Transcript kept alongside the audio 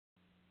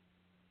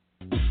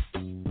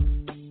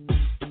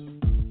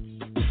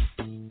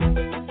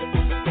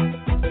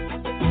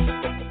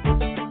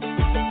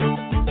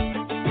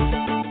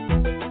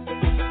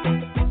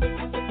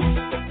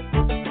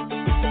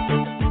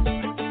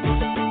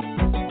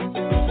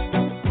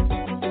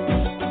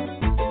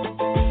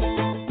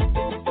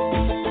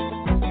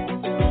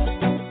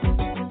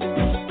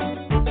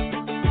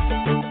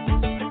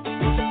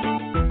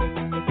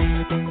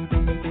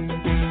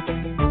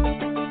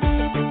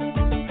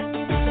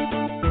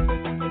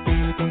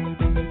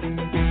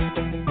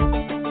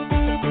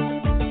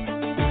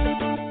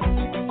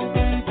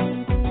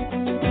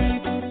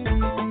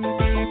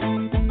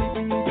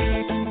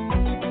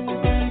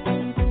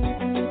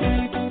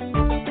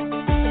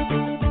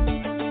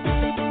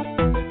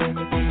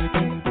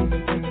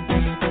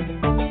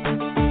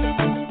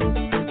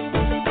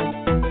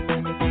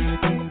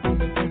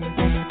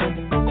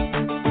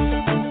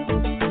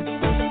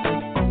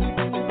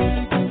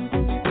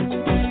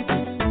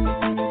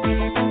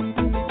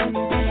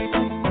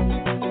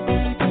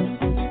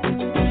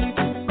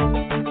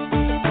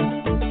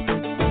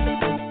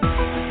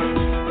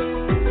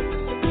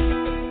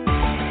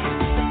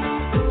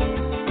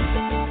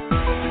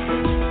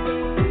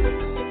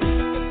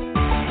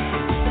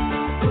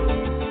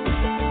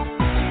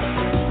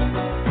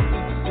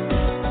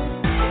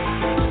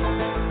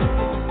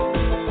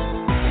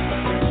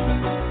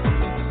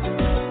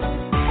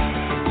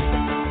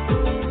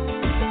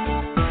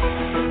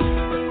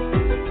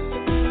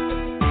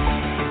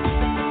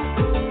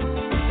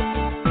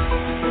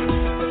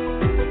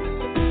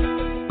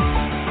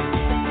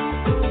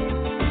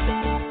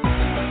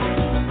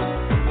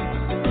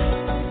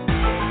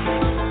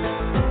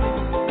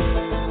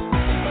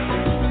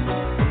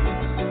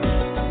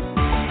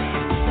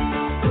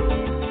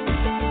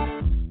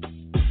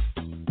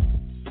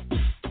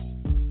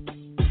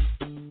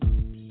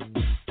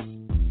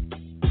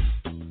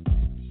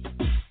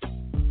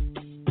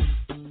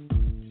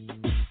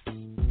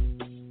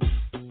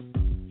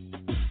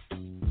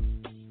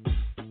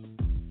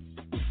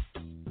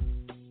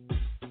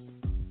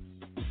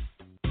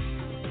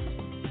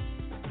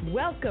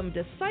Welcome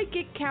to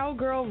Psychic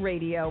Cowgirl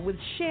Radio with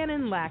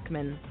Shannon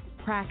Lackman.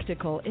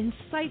 Practical,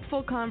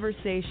 insightful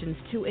conversations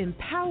to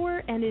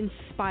empower and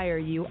inspire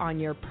you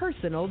on your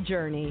personal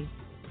journey.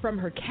 From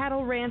her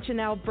cattle ranch in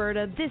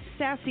Alberta, this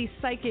sassy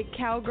psychic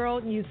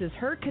cowgirl uses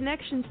her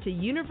connections to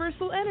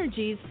universal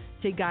energies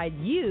to guide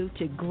you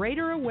to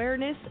greater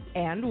awareness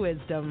and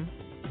wisdom.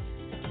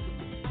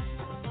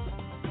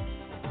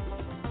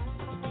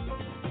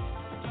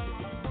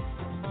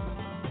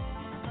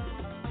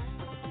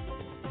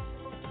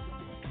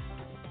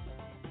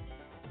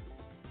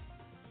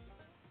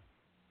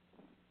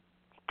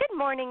 Good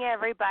morning,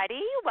 everybody.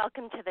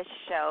 Welcome to the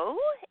show.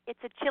 It's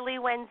a chilly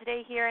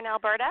Wednesday here in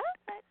Alberta,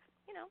 but,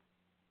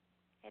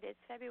 it is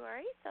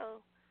February,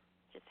 so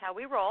just how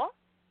we roll.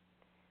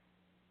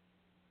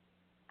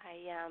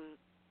 I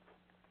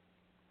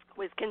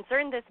was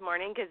concerned this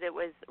morning because it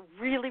was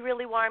really,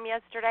 really warm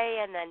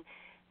yesterday, and then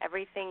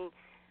everything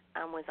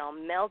was all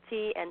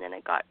melty, and then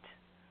it got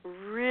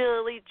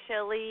really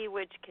chilly,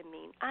 which can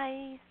mean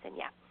ice, and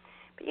yeah.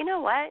 But you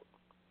know what?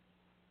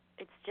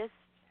 It's just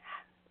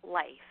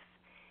life.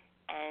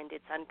 And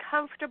it's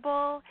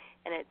uncomfortable,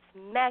 and it's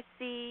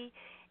messy,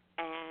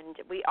 and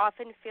we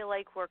often feel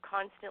like we're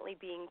constantly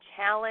being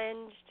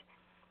challenged.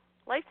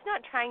 Life's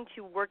not trying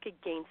to work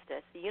against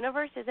us. The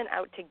universe isn't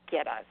out to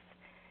get us.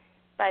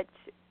 But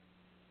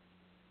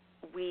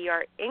we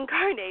are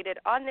incarnated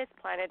on this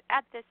planet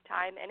at this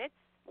time, and it's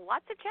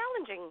lots of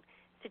challenging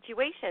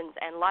situations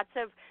and lots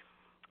of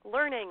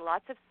learning,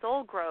 lots of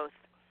soul growth,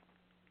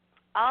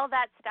 all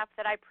that stuff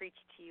that I preach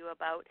to you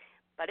about.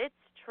 But it's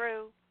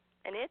true.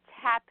 And it's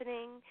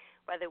happening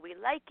whether we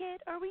like it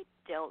or we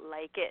don't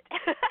like it.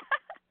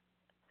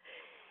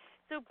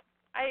 So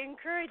I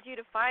encourage you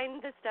to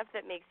find the stuff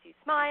that makes you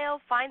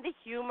smile. Find the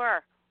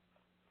humor.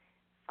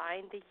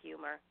 Find the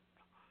humor.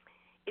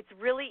 It's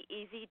really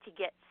easy to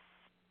get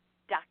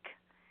stuck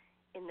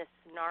in the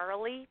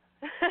snarly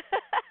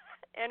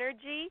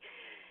energy.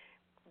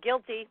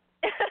 Guilty.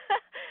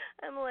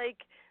 I'm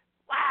like,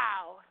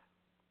 wow.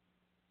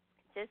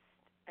 Just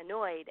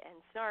annoyed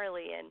and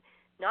snarly and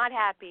not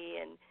happy,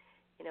 and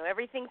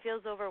everything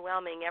feels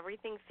overwhelming.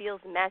 Everything feels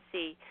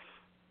messy.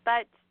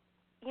 But,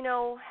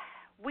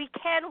 we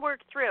can work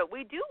through it.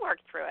 We do work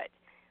through it.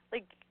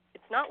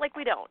 It's not like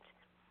we don't.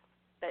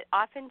 But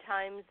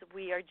oftentimes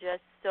we are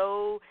just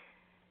so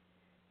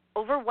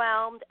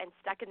overwhelmed and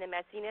stuck in the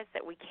messiness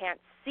that we can't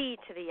see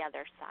to the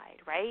other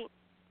side, right?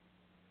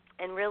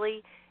 And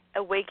really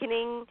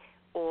awakening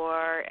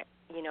or,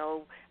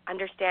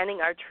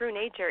 understanding our true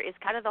nature is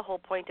kind of the whole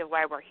point of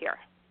why we're here.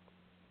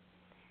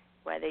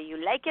 Whether you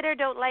like it or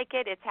don't like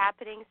it, it's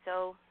happening,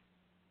 so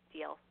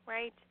deal,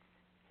 right?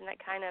 Isn't that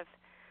kind of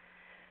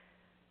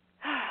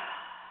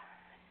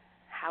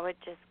how it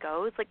just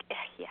goes?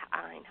 Yeah,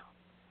 I know.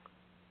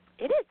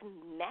 It is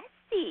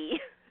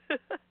messy.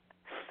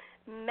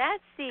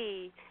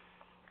 Messy.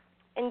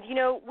 And,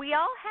 we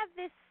all have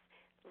this,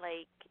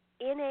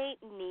 innate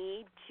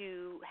need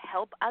to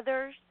help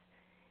others.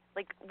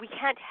 We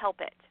can't help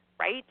it,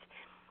 right?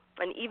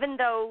 And even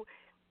though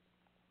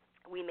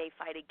we may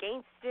fight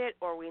against it,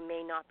 or we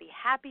may not be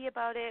happy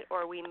about it,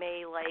 or we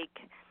may,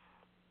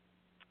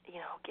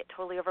 get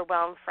totally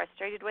overwhelmed,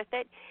 frustrated with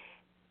it.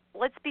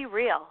 Let's be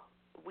real.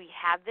 We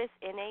have this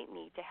innate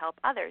need to help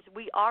others.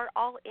 We are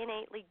all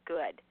innately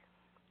good.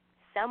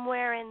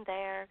 Somewhere in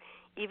there,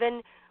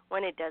 even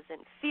when it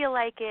doesn't feel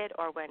like it,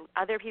 or when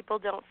other people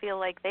don't feel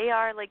like they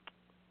are,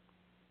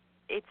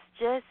 it's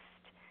just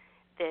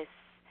this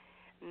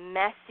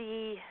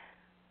messy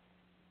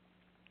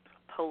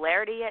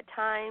polarity at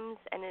times,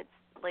 and it's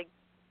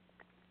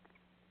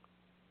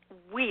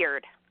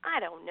weird. I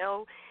don't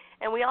know.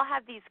 And we all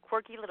have these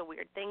quirky little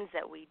weird things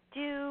that we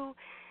do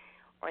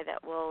or that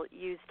we'll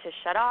use to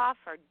shut off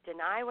or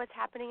deny what's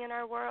happening in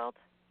our world.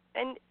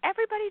 And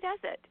everybody does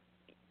it.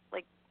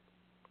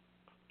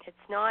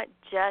 It's not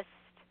just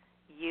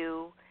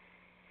you.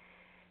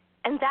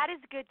 And that is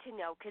good to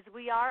know, because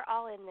we are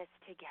all in this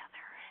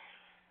together.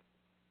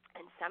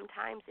 And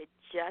sometimes it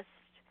just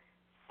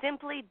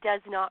simply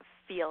does not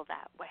feel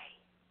that way.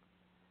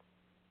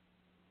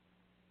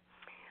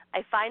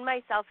 I find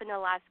myself in the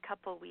last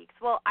couple of weeks,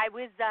 I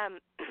was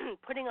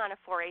putting on a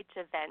 4-H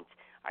event,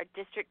 our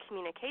district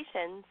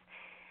communications,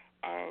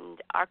 and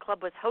our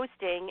club was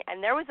hosting,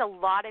 and there was a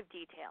lot of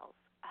details.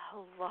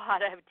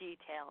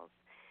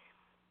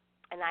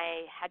 And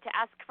I had to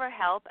ask for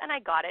help, and I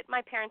got it.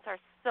 My parents are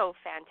so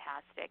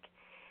fantastic.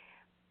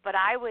 But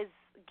I was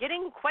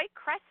getting quite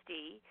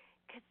crusty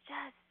because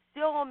just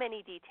so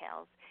many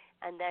details.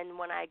 And then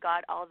when I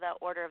got all the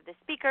order of the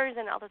speakers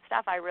and all the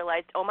stuff, I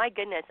realized, oh my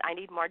goodness, I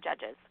need more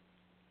judges.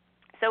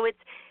 So it's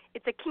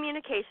a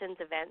communications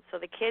event. So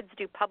the kids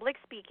do public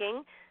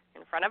speaking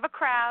in front of a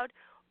crowd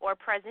or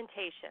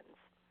presentations.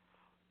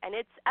 And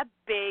it's a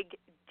big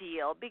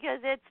deal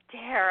because it's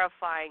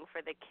terrifying for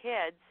the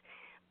kids.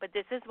 But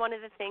this is one of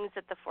the things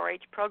that the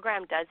 4-H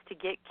program does to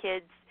get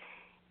kids,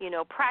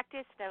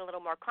 practiced and a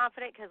little more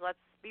confident, because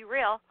let's be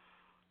real,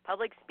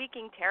 public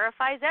speaking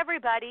terrifies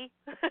everybody.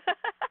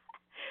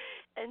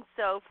 And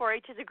so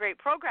 4-H is a great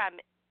program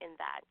in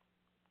that.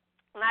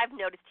 And I've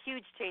noticed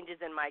huge changes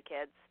in my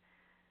kids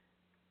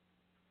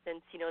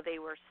since,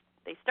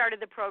 they started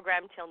the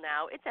program till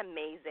now. It's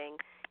amazing.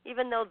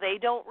 Even though they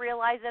don't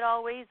realize it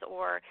always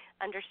or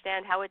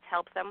understand how it's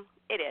helped them,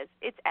 it is.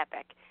 It's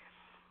epic.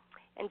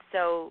 And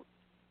so,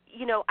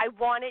 I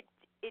wanted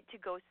it to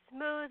go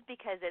smooth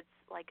because it's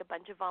like a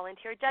bunch of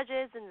volunteer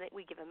judges and that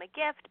we give them a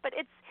gift, but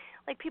it's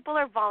like people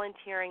are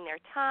volunteering their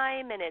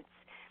time and it's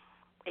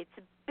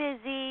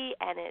busy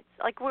and it's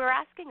like we're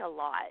asking a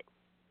lot.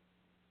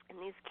 And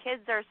these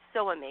kids are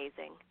so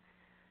amazing.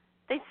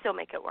 They still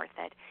make it worth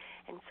it.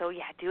 And so,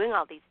 doing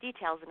all these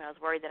details, and I was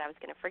worried that I was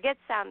going to forget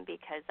some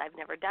because I've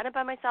never done it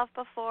by myself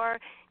before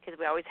because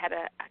we always had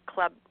a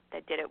club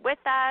that did it with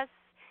us.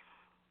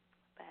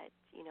 But,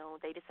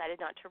 they decided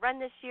not to run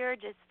this year.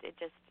 It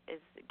just is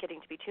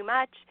getting to be too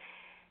much.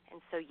 And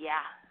so,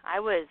 I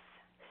was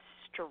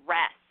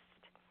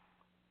stressed.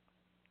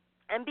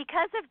 And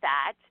because of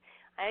that,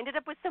 I ended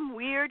up with some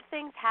weird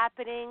things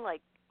happening,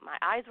 like my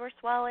eyes were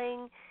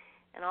swelling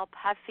and all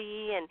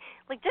puffy and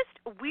like just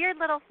weird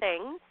little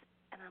things.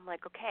 And I'm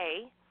like,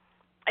 okay,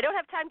 I don't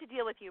have time to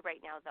deal with you right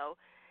now, though.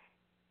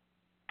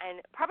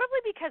 And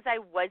probably because I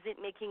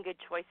wasn't making good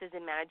choices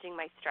in managing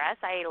my stress.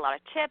 I ate a lot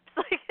of chips.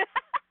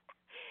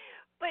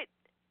 But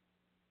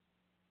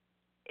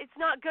it's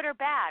not good or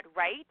bad,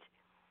 right?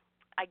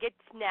 I get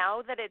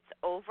now that it's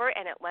over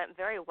and it went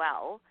very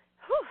well.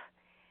 Whew.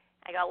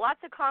 I got lots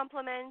of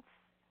compliments.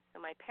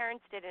 So my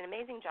parents did an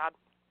amazing job.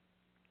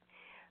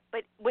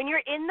 But when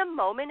you're in the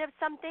moment of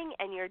something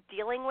and you're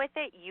dealing with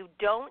it, you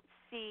don't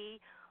see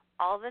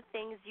all the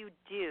things you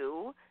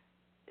do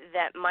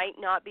that might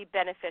not be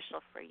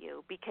beneficial for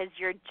you because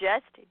you're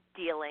just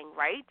dealing,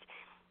 right?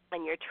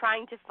 And you're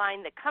trying to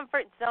find the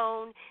comfort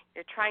zone.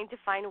 You're trying to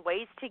find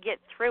ways to get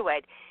through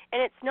it.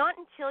 And it's not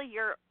until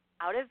you're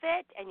out of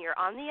it and you're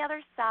on the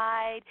other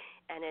side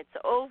and it's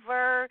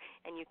over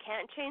and you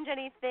can't change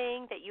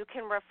anything that you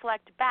can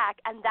reflect back,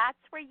 and that's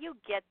where you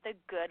get the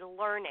good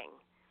learning.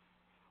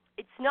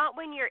 It's not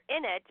when you're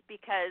in it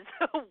because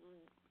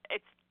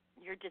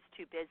you're just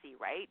too busy,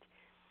 right?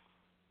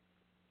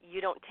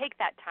 You don't take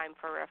that time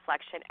for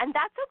reflection, and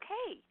that's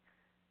okay.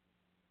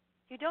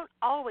 You don't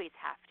always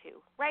have to,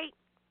 right?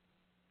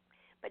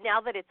 But now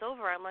that it's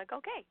over, I'm like,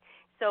 okay.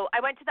 So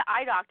I went to the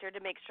eye doctor to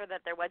make sure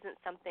that there wasn't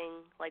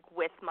something like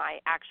with my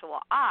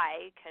actual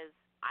eye because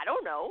I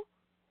don't know.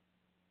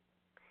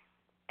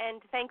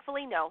 And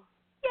thankfully, no.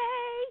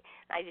 Yay!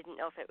 I didn't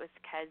know if it was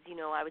because,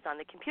 I was on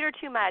the computer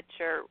too much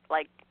or,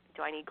 like,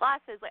 do I need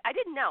glasses? Like, I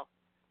didn't know.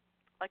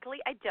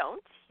 Luckily, I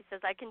don't. He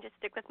says I can just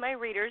stick with my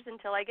readers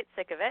until I get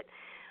sick of it,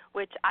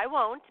 which I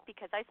won't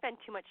because I spend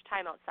too much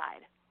time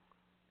outside.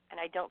 And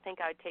I don't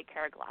think I would take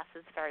care of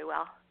glasses very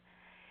well.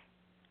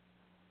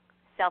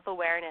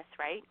 Self-awareness,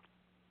 right?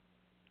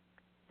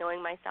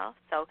 Knowing myself.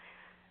 So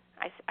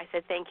I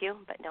said thank you,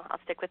 but no,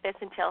 I'll stick with this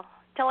until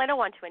I don't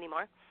want to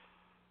anymore.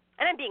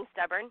 And I'm being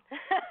stubborn.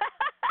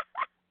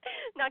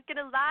 Not going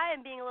to lie,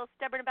 I'm being a little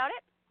stubborn about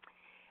it.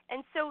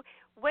 And so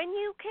when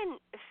you can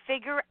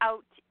figure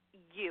out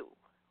you,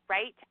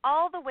 right,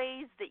 all the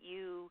ways that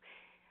you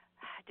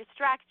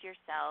distract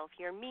yourself,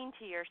 you're mean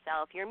to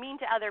yourself, you're mean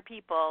to other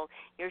people,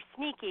 you're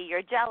sneaky,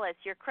 you're jealous,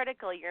 you're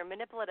critical, you're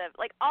manipulative,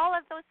 like all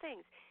of those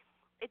things.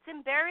 It's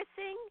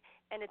embarrassing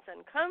and it's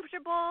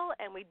uncomfortable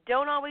and we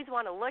don't always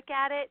want to look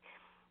at it.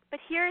 But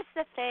here's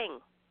the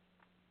thing.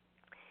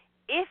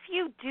 If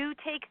you do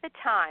take the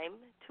time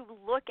to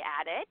look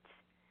at it,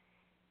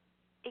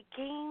 it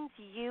gains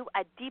you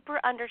a deeper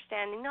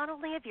understanding not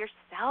only of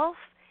yourself,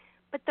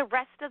 but the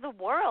rest of the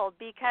world,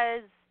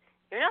 because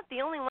you're not the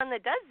only one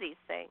that does these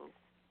things.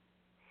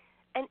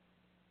 And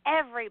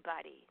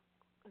everybody,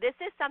 this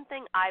is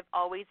something I've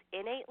always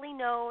innately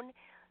known,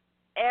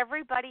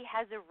 everybody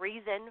has a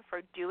reason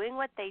for doing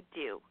what they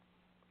do.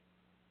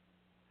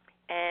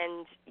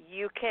 And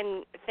you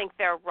can think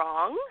they're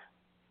wrong,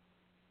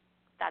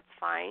 that's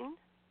fine,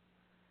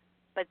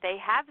 but they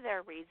have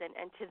their reason,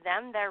 and to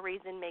them their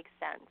reason makes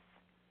sense.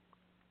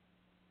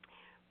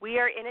 We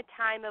are in a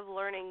time of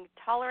learning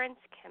tolerance,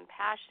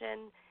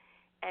 compassion,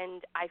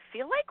 and I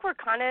feel like we're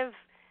kind of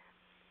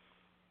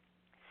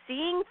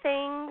seeing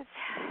things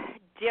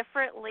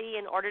differently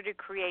in order to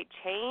create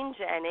change,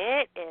 and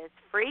it is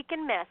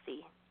freaking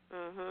messy.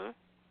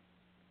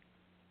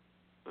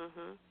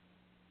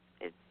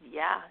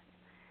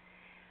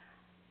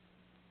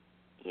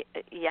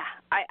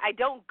 I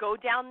don't go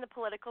down the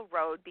political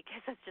road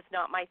because it's just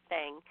not my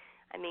thing.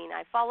 I mean,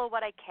 I follow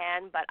what I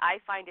can, but I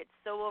find it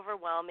so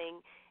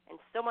overwhelming and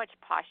so much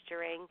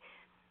posturing.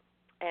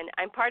 And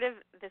I'm part of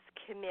this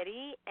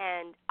committee,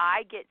 and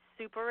I get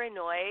super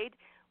annoyed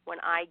when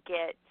I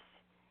get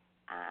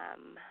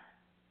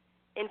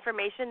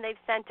information they've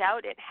sent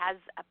out. It has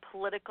a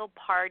political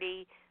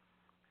party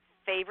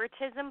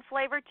favoritism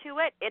flavor to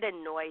it. It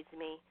annoys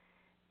me.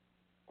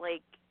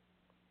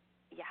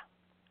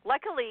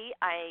 Luckily,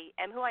 I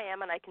am who I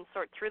am, and I can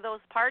sort through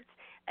those parts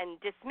and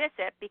dismiss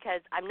it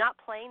because I'm not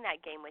playing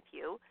that game with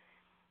you.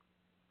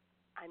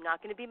 I'm not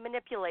going to be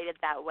manipulated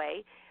that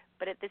way.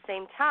 But at the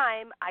same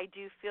time, I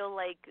do feel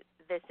like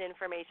this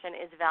information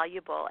is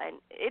valuable, and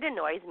it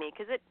annoys me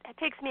because it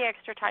takes me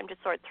extra time to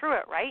sort through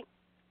it, right?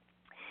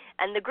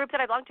 And the group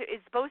that I belong to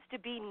is supposed to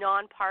be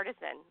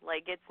nonpartisan.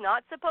 Like, it's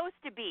not supposed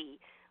to be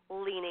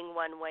leaning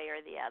one way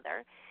or the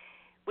other,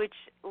 which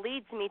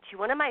leads me to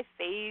one of my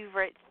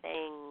favorite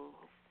things.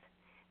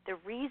 The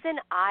reason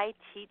I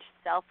teach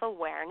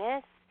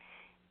self-awareness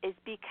is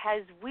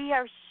because we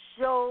are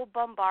so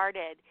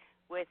bombarded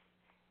with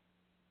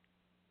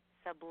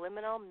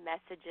subliminal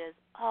messages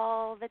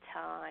all the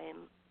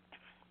time.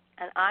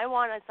 And I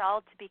want us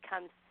all to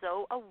become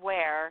so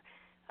aware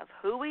of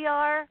who we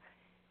are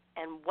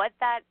and what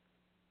that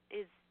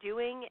is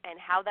doing and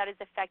how that is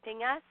affecting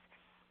us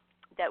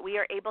that we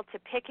are able to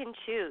pick and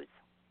choose.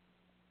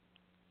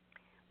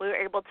 We are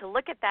able to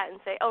look at that and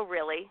say, oh,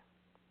 really?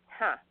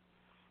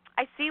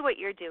 I see what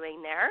you're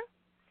doing there.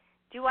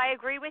 Do I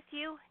agree with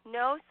you?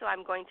 No, so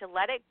I'm going to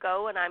let it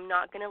go, and I'm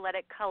not going to let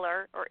it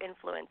color or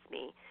influence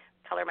me,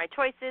 color my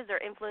choices or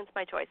influence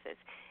my choices.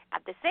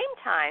 At the same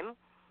time,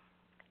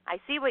 I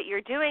see what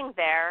you're doing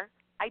there.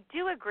 I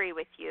do agree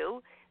with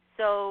you,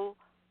 so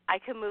I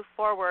can move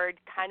forward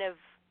kind of,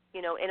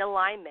 in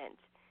alignment.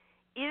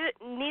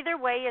 Neither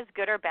way is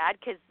good or bad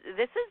because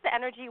this is the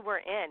energy we're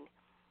in.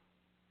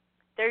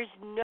 There's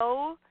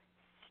no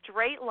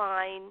straight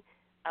line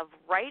of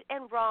right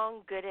and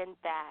wrong, good and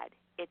bad.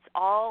 It's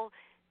all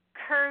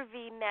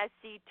curvy,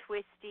 messy,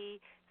 twisty.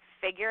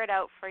 Figure it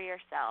out for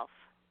yourself.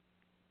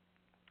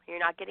 You're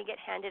not going to get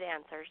handed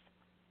answers.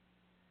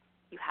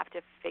 You have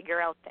to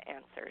figure out the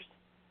answers.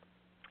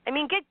 I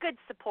mean, get good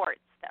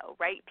supports, though,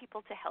 right?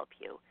 People to help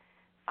you.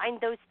 Find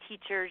those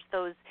teachers,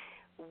 those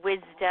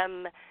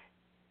wisdom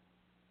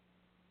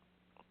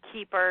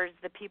keepers,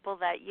 the people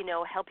that,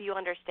 help you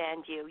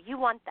understand you. You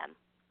want them.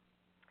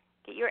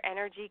 Get your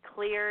energy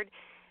cleared.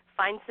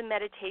 Find some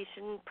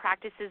meditation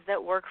practices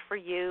that work for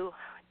you.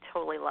 I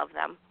totally love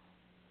them.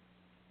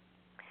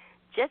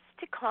 Just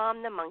to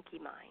calm the monkey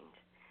mind.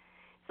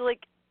 So,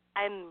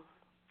 I'm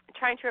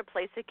trying to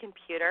replace a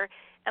computer,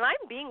 and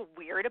I'm being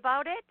weird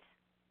about it.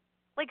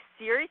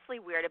 Seriously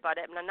weird about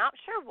it, and I'm not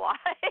sure why.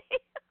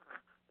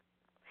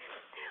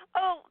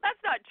 Oh, that's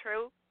not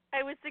true.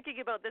 I was thinking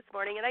about this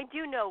morning, and I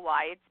do know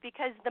why. It's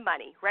because the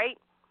money, right?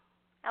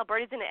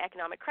 Alberta's in an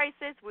economic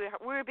crisis.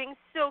 We're being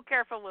so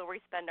careful when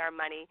we spend our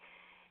money.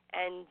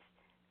 And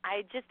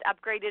I just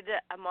upgraded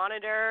a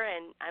monitor,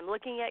 and I'm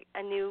looking at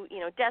a new,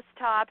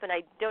 desktop, and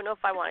I don't know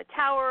if I want a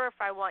tower or if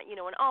I want,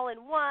 an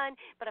all-in-one.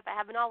 But if I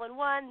have an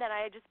all-in-one, then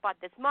I just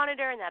bought this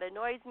monitor, and that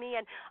annoys me.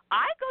 And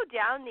I go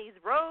down these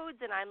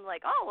roads, and I'm,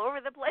 all over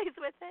the place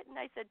with it. And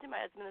I said to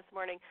my husband this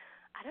morning,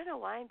 I don't know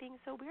why I'm being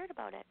so weird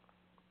about it.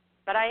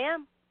 But I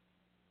am.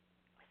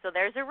 So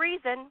there's a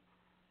reason.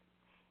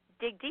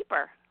 Dig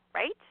deeper,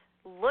 right?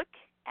 Look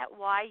at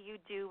why you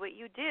do what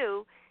you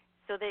do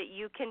so that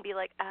you can be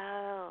like,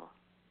 oh,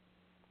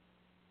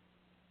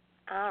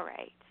 all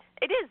right.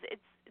 It is.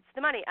 It's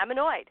the money. I'm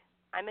annoyed.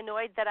 I'm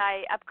annoyed that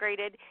I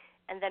upgraded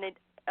and then it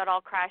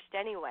all crashed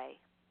anyway.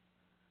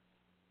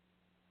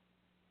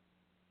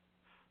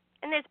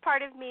 And there's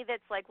part of me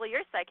that's like, well,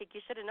 you're psychic.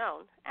 You should have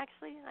known.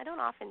 Actually, I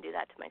don't often do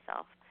that to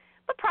myself.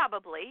 But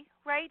probably,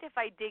 right, if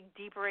I dig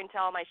deeper into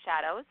all my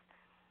shadows.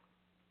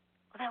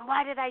 Well, then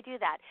why did I do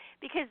that?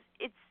 Because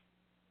it's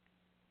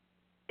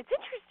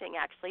interesting,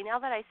 actually, now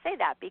that I say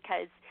that,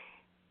 because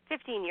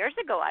 15 years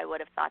ago I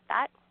would have thought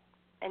that.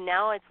 And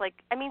now it's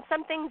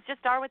some things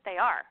just are what they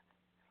are.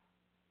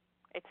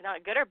 It's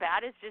not good or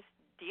bad. It's just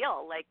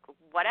deal.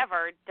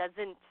 Whatever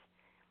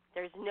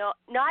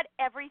not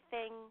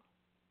everything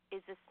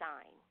is a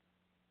sign.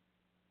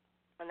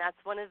 And that's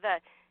one of the,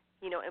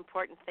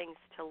 important things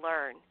to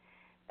learn.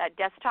 That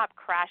desktop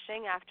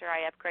crashing after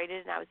I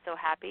upgraded and I was so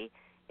happy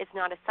is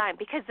not a sign.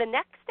 Because the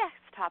next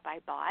desktop I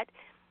bought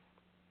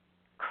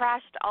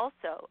crashed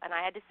also, and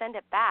I had to send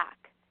it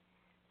back.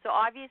 So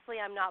obviously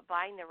I'm not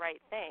buying the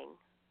right thing.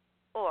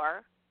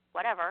 Or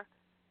whatever.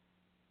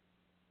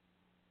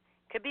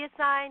 Could be a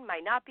sign,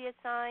 might not be a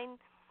sign.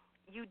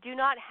 You do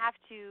not have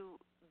to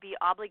be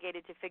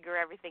obligated to figure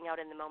everything out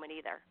in the moment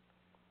either.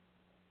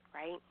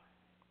 Right?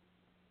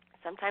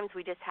 Sometimes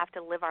we just have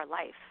to live our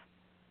life.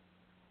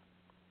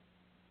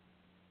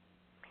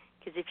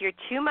 Because if you're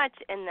too much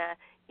in the,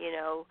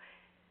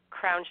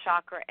 crown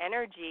chakra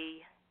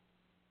energy,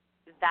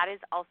 that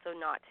is also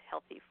not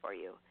healthy for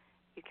you.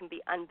 You can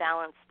be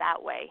unbalanced that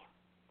way.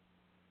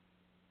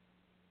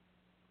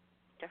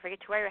 Don't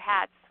forget to wear your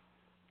hats.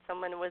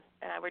 Someone was,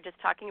 we're just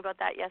talking about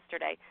that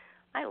yesterday.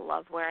 I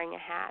love wearing a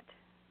hat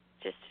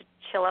just to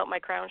chill out my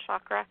crown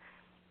chakra.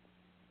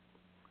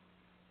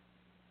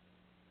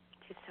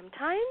 Because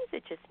sometimes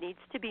it just needs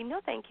to be, no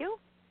thank you.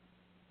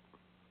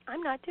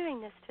 I'm not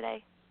doing this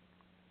today.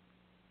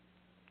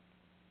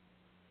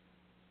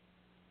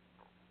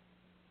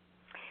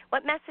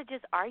 What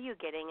messages are you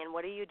getting and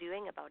what are you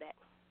doing about it?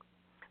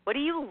 What are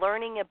you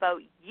learning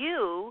about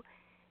you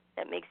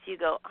that makes you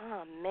go,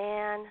 oh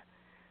man,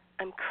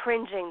 I'm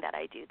cringing that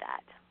I do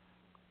that?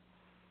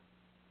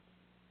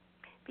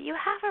 But you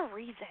have a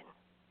reason.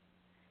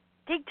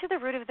 Dig to the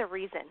root of the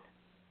reason.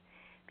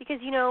 Because,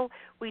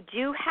 we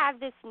do have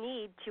this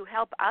need to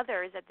help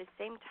others at the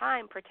same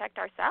time protect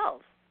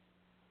ourselves.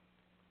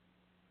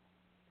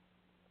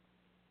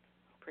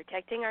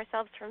 Protecting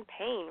ourselves from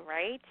pain,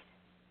 right?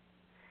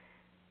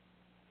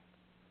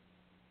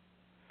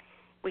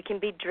 We can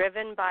be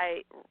driven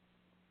by,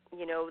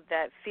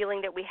 that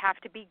feeling that we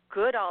have to be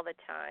good all the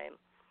time.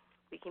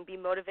 We can be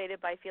motivated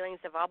by feelings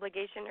of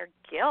obligation or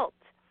guilt.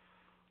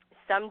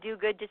 Some do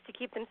good just to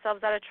keep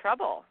themselves out of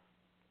trouble.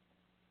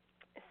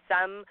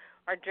 Some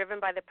are driven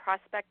by the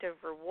prospect of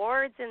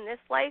rewards in this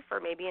life or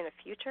maybe in a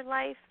future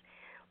life.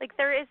 Like,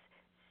 there is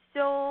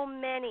so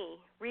many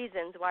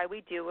reasons why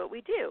we do what we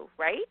do,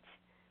 right?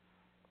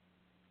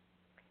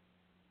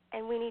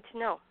 And we need to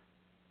know.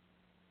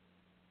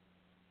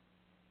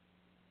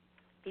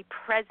 Be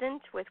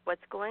present with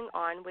what's going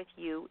on with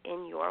you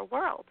in your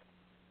world.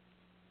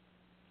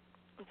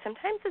 And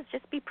sometimes it's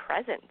just be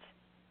present.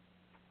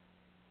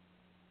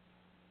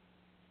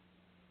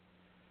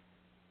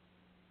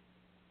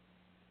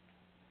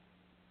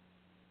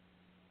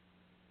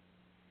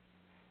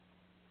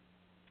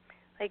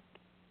 Like,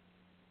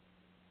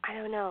 I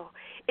don't know.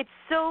 It's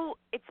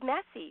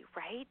messy,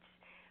 right?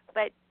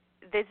 But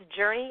this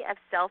journey of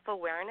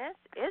self-awareness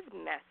is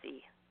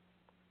messy.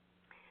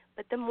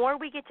 But the more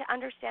we get to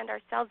understand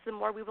ourselves, the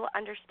more we will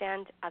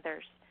understand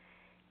others.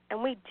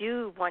 And we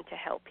do want to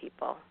help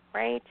people,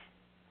 right?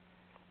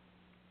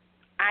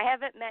 I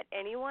haven't met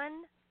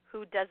anyone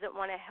who doesn't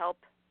want to help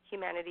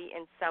humanity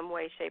in some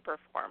way, shape, or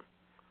form.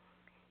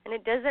 And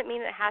it doesn't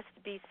mean it has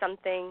to be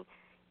something,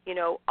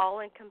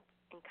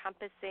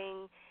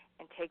 all-encompassing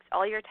and takes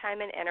all your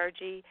time and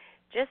energy.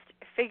 Just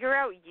figure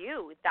out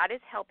you. That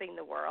is helping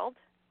the world,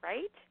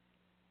 right?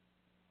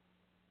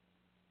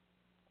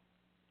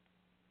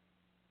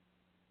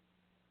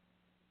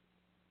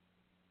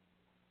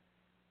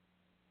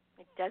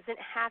 It doesn't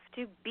have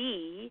to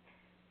be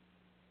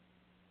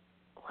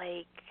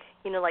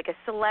like a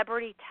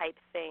celebrity type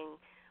thing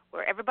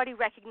where everybody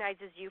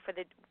recognizes you for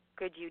the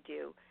good you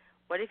do.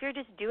 What if you're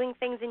just doing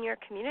things in your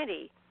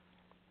community?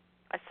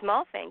 A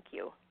small thank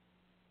you.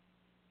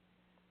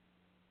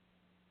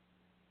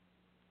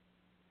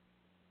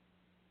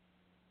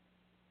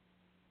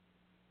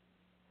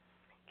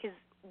 Because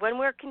when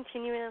we're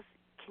continuously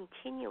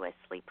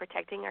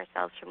protecting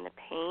ourselves from the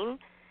pain,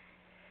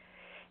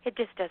 it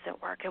just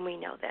doesn't work, and we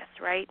know this,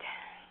 right?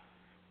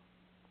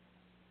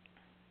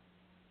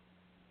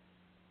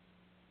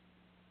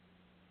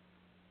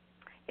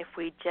 If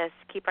we just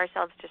keep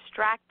ourselves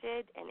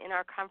distracted and in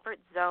our comfort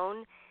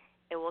zone,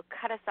 it will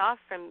cut us off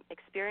from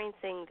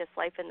experiencing this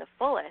life in the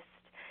fullest.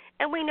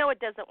 And we know it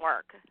doesn't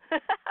work,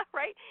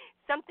 right?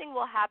 Something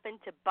will happen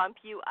to bump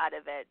you out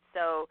of it.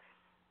 So,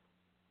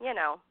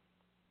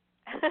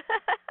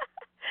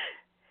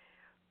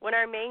 when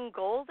our main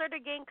goals are to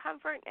gain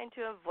comfort and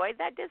to avoid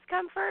that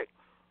discomfort,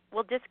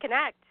 we'll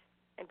disconnect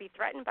and be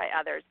threatened by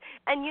others.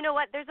 And you know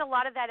what? There's a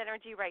lot of that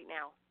energy right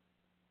now.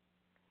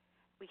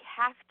 We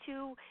have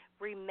to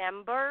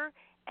remember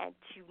and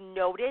to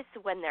notice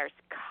when there's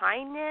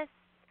kindness,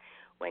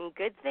 when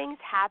good things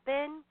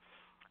happen.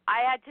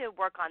 I had to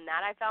work on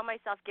that. I found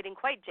myself getting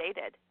quite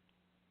jaded.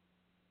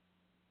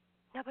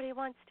 Nobody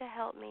wants to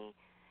help me.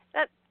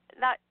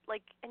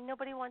 And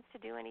nobody wants to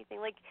do anything.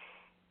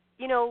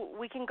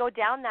 We can go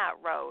down that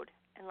road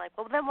and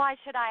well, then why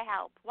should I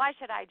help? Why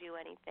should I do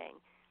anything?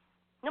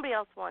 Nobody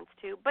else wants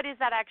to. But is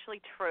that actually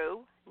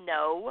true?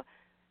 No.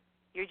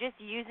 You're just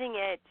using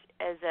it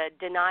as a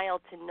denial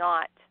to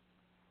not.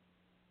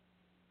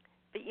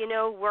 But,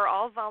 we're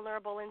all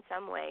vulnerable in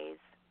some ways.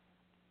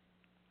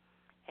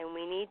 And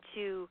we need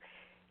to,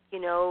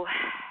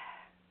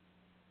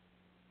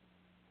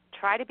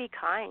 try to be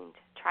kind.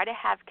 Try to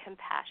have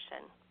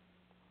compassion.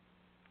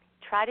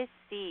 Try to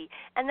see.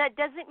 And that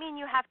doesn't mean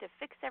you have to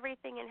fix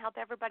everything and help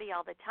everybody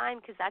all the time,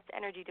 because that's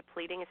energy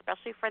depleting,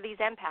 especially for these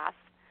empaths.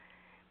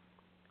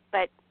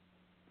 But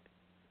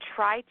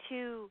try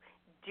to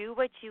do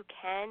what you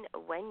can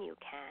when you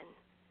can.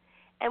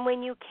 And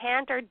when you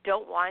can't or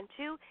don't want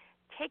to,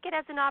 take it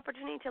as an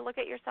opportunity to look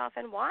at yourself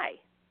and why.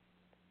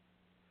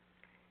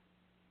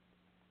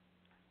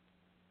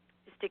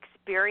 Just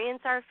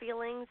experience our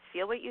feelings,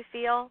 feel what you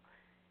feel,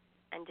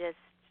 and just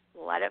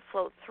let it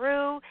float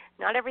through.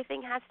 Not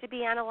everything has to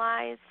be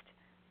analyzed,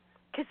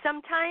 because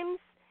sometimes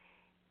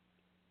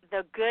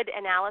the good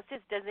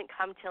analysis doesn't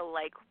come till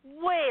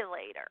way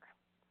later.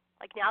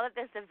 Now that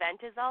this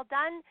event is all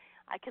done,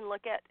 I can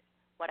look at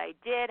what I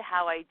did,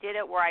 how I did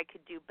it, where I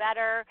could do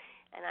better,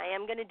 and I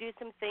am going to do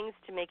some things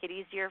to make it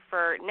easier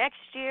for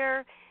next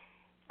year.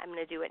 I'm going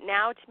to do it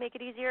now to make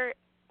it easier.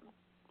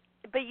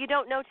 But you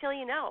don't know till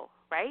you know,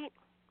 right?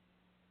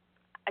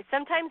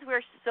 Sometimes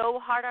we're so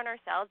hard on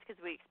ourselves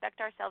because we expect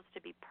ourselves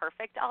to be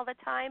perfect all the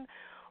time,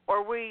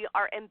 or we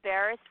are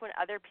embarrassed when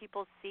other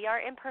people see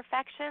our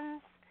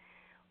imperfections,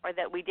 or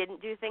that we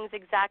didn't do things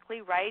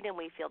exactly right and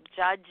we feel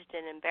judged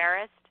and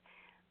embarrassed.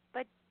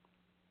 But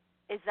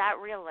is that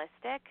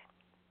realistic?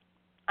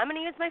 I'm going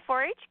to use my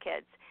 4-H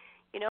kids.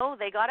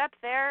 They got up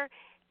there,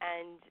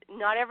 and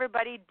not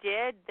everybody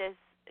did this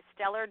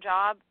stellar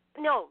job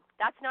No,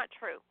 that's not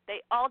true.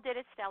 They all did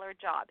a stellar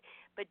job.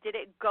 But did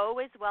it go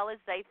as well as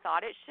they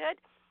thought it should?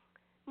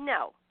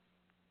 No.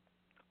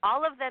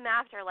 All of them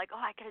after, like,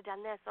 oh, I could have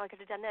done this, oh, I could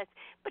have done this.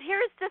 But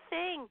here's the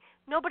thing.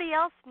 Nobody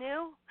else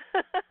knew,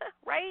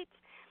 right?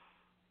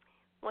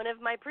 One of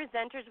my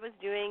presenters was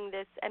doing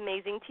this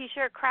amazing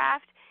T-shirt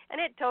craft, and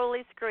it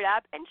totally screwed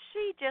up, and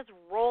she just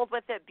rolled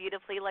with it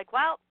beautifully, like,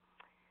 well,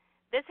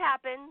 this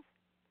happens.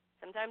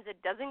 Sometimes it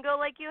doesn't go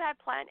like you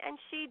had planned, and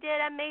she did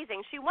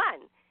amazing. She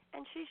won,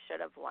 and she should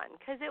have won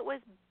because it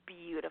was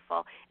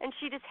beautiful, and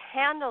she just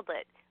handled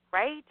it,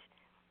 right?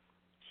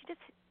 She just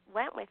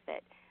went with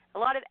it. A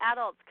lot of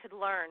adults could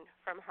learn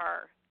from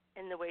her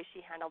in the way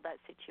she handled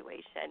that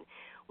situation.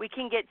 We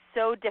can get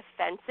so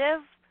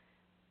defensive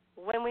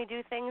when we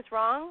do things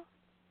wrong.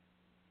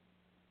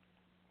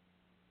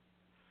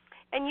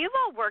 And you've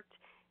all worked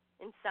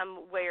in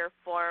some way or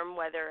form,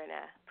 whether in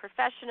a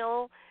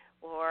professional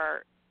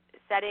or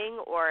setting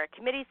or a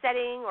committee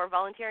setting or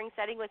volunteering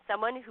setting, with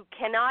someone who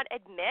cannot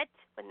admit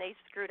when they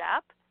screwed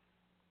up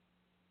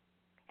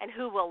and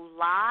who will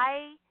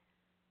lie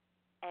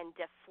and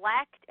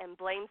deflect and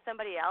blame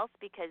somebody else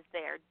because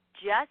they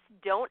just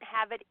don't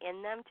have it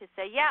in them to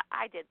say, yeah,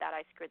 I did that,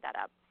 I screwed that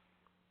up.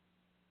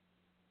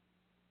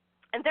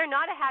 And they're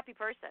not a happy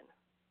person.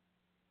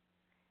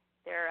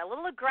 They're a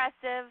little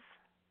aggressive.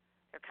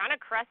 They're kind of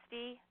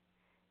crusty.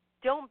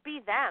 Don't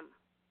be them.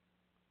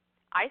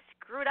 I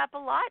screwed up a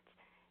lot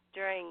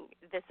during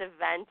this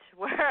event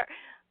where,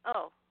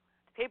 the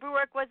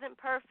paperwork wasn't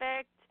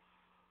perfect,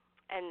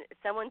 and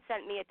someone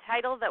sent me a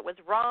title that was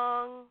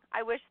wrong.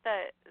 I wish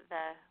the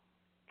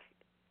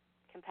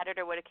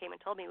competitor would have came and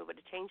told me we would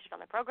have changed it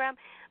on the program,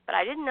 but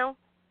I didn't know.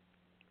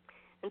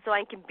 And so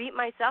I can beat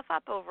myself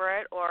up over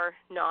it or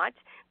not.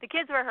 The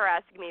kids were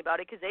harassing me about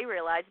it because they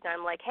realized, and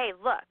I'm like, hey,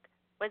 look,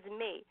 it wasn't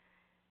me.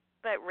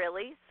 But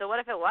really? So what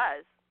if it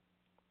was?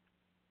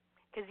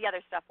 Because the other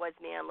stuff was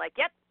me. I'm like,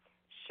 yep,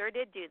 sure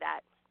did do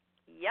that.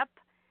 Yep,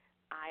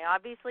 I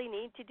obviously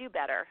need to do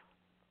better,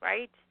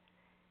 right?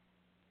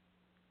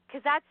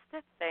 Because that's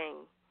the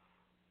thing.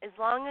 As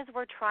long as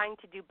we're trying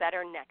to do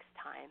better next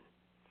time,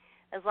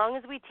 as long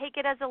as we take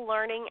it as a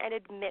learning and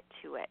admit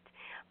to it.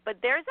 But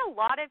there's a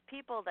lot of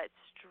people that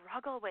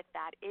struggle with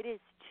that. It is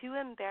too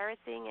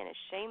embarrassing and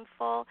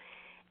shameful,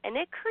 and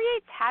it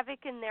creates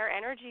havoc in their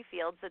energy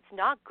fields that's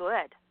not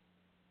good.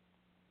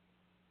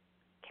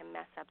 Can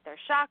mess up their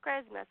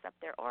chakras, mess up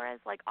their auras,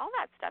 like all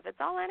that stuff.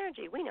 It's all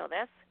energy. We know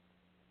this.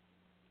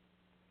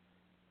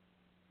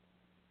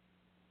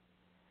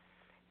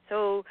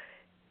 So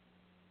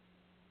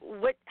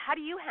how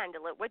do you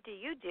handle it? What do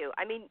you do?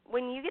 I mean,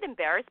 when you get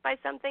embarrassed by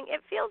something,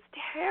 it feels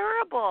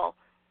terrible.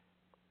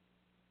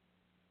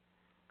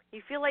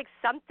 You feel like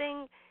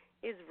something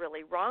is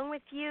really wrong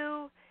with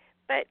you,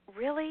 but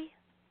really,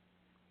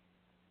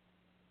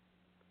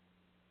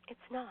 it's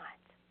not.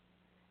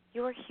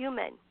 You're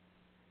human.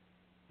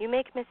 You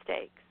make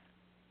mistakes.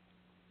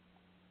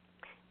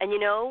 And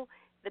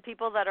the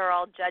people that are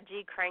all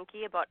judgy,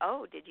 cranky about,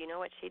 oh, did you know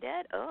what she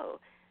did? Oh,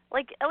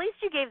 like at least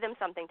you gave them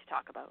something to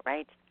talk about,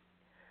 right?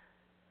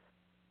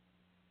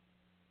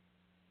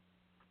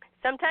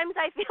 Sometimes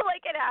I feel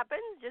like it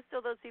happens just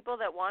so those people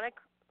that want to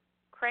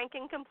crank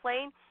and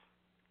complain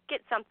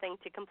get something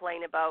to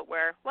complain about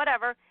where,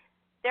 whatever,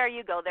 there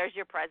you go, there's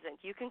your present.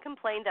 You can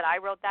complain that I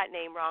wrote that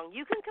name wrong.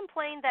 You can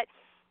complain that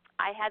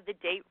I had the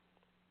date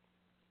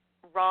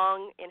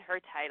wrong in her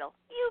title.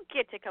 You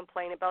get to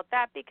complain about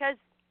that because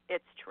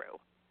it's true.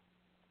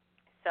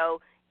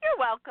 So you're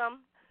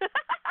welcome.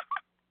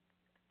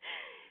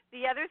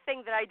 The other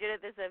thing that I did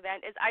at this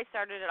event is I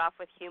started it off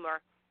with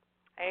humor.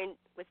 I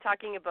was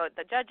talking about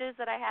the judges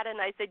that I had, and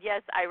I said,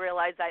 yes, I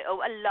realize I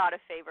owe a lot of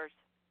favors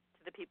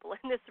to the people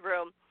in this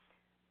room.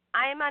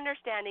 I am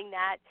understanding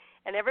that,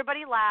 and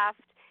everybody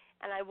laughed,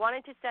 and I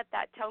wanted to set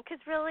that tone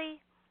because really,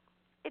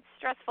 it's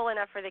stressful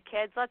enough for the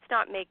kids. Let's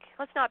not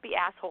be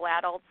asshole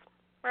adults,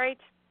 right?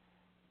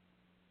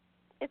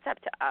 It's up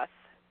to us.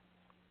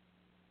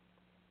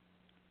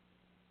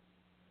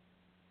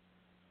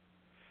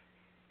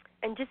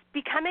 And just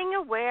becoming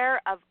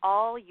aware of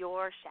all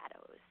your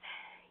shadows,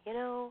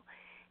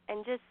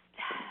 and just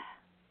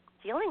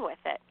dealing with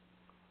it.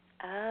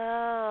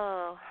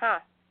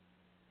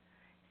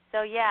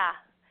 So, yeah,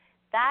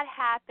 that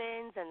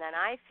happens, and then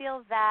I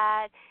feel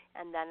that,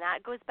 and then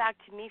that goes back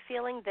to me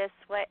feeling this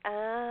way.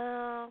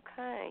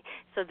 Okay.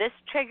 So this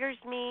triggers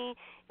me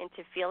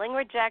into feeling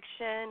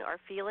rejection or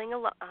feeling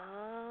alone.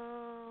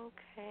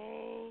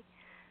 Okay.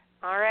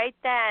 All right,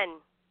 then.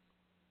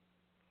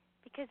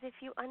 Because if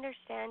you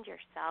understand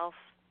yourself,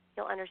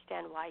 you'll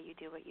understand why you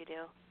do what you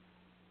do.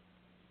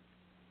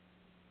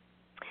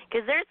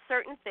 Because there's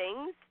certain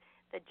things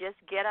that just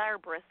get our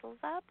bristles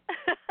up.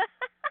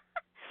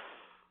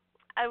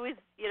 I was,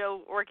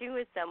 working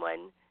with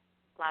someone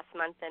last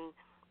month, and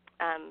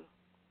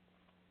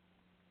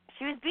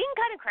she was being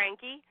kind of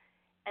cranky,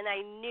 and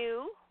I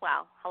knew,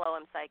 hello,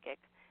 I'm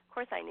psychic. Of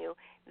course I knew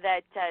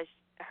that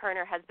her and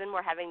her husband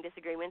were having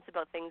disagreements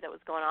about things that was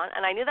going on,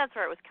 and I knew that's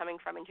where it was coming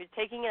from, and she was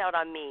taking it out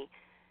on me.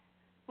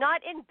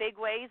 Not in big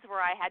ways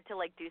where I had to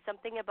like do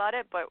something about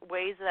it, but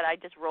ways that I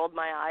just rolled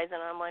my eyes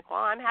and I'm like,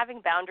 well, I'm having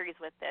boundaries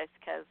with this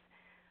because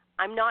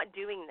I'm not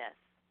doing this.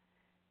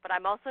 But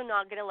I'm also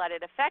not going to let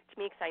it affect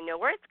me because I know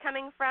where it's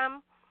coming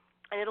from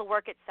and it'll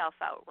work itself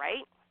out,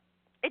 right?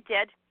 It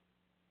did.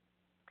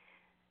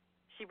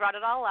 She brought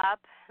it all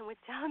up and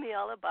was telling me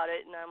all about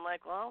it, and I'm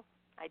like, well,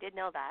 I did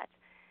know that.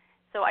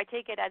 So I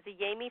take it as a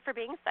yay me for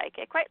being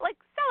psychic, right? Like,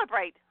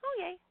 celebrate. Oh,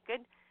 yay,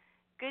 good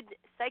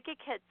psychic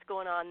hits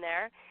going on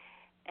there.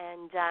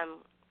 And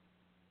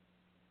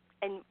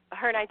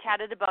her and I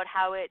chatted about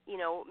how it,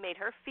 made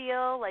her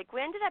feel. Like,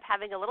 we ended up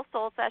having a little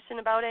soul session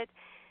about it.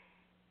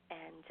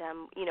 And,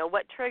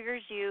 what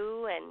triggers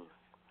you and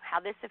how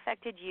this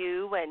affected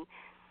you. And,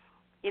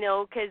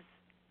 because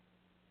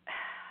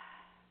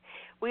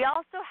we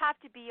also have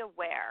to be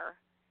aware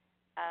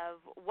of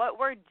what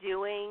we're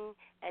doing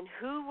and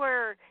who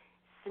we're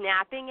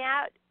snapping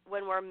at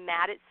when we're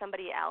mad at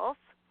somebody else.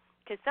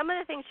 Because some of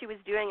the things she was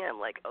doing, I'm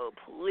like, oh,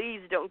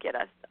 please don't get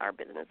our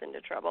business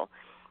into trouble.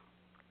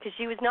 Because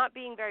she was not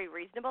being very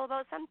reasonable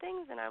about some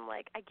things, and I'm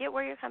like, I get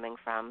where you're coming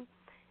from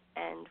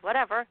and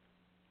whatever.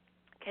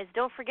 Because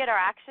don't forget, our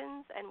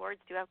actions and words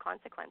do have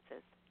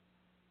consequences.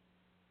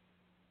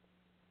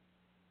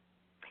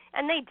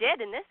 And they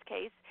did in this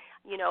case.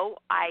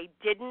 I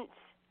didn't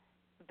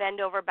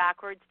bend over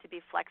backwards to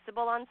be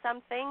flexible on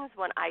some things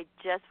when I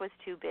just was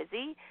too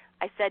busy.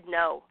 I said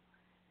no.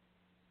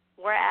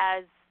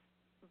 Whereas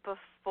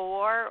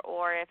before,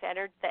 or if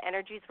the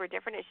energies were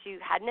different, if she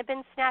hadn't have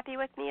been snappy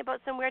with me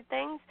about some weird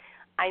things,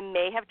 I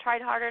may have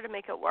tried harder to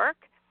make it work.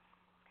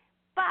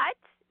 But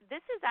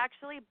this is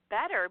actually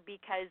better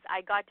because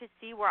I got to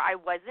see where I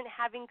wasn't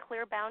having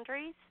clear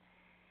boundaries.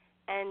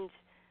 And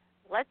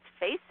let's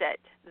face it,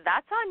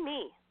 that's on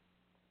me.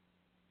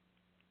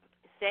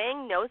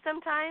 Saying no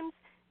sometimes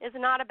is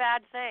not a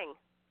bad thing.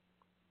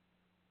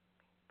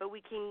 But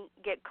we can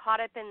get caught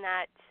up in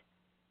that,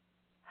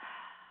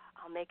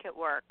 I'll make it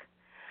work.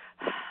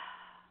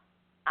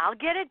 I'll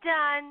get it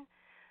done.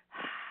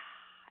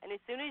 And as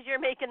soon as you're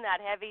making that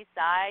heavy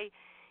sigh,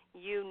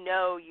 you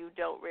know you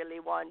don't really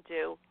want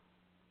to.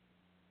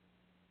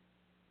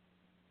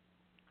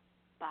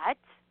 But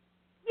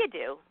you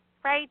do,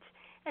 right?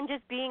 And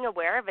just being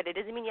aware of it, it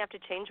doesn't mean you have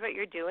to change what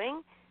you're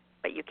doing,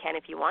 but you can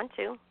if you want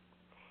to.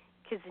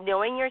 Because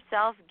knowing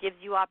yourself gives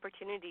you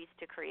opportunities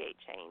to create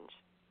change.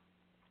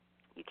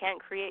 You can't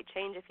create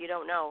change if you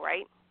don't know,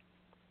 right?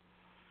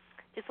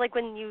 Just like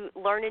when you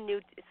learn a new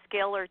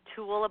skill or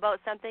tool about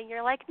something,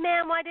 you're like,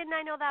 man, why didn't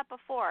I know that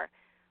before?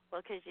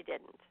 Well, because you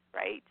didn't,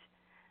 right?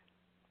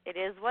 It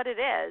is what it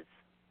is.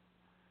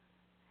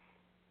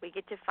 We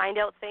get to find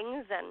out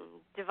things, and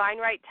divine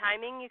right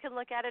timing, you can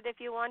look at it if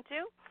you want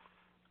to,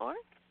 or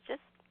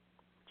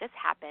just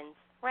happens,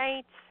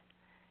 right?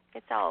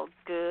 It's all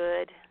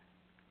good.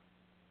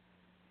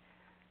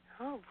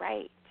 All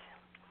right.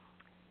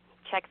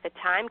 Check the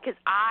time, because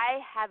I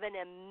have an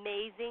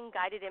amazing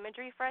guided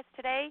imagery for us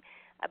today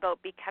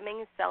about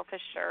becoming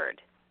self-assured.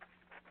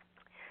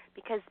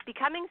 Because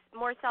becoming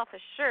more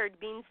self-assured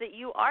means that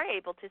you are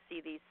able to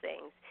see these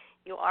things.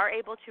 You are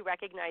able to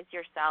recognize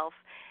yourself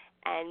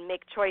and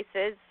make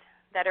choices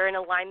that are in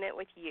alignment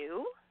with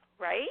you,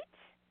 right?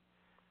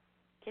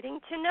 Getting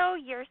to know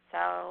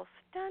yourself.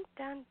 Dun,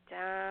 dun,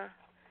 dun.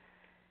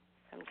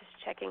 I'm just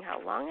checking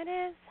how long it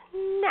is.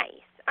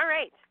 Nice. All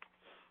right.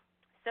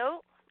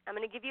 So I'm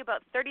going to give you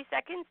about 30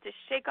 seconds to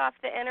shake off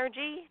the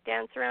energy,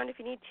 dance around if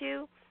you need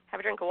to, have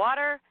a drink of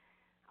water,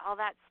 all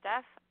that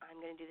stuff. I'm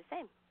going to do the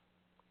same.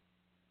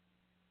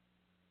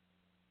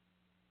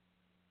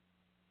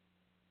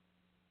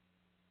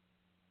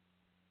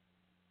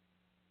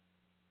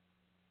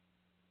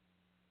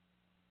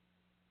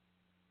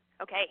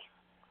 Okay,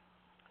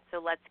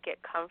 so let's get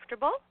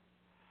comfortable.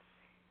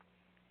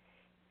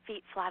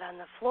 Feet flat on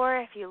the floor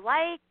if you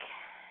like.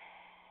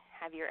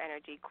 Have your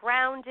energy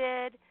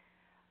grounded.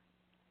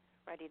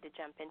 Ready to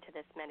jump into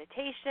this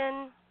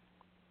meditation.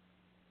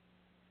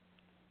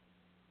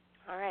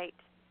 All right.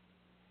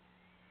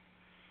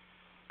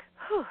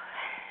 Whew.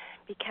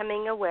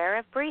 Becoming aware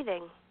of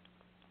breathing.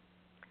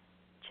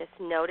 Just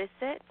notice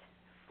it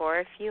for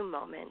a few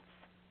moments.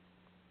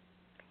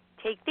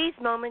 Take these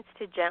moments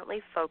to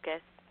gently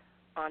focus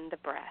on the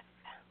breath.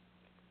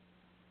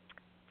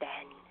 Then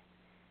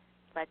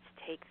let's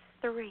take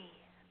 3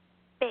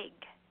 big,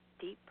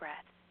 deep breaths,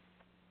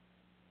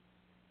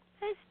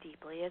 as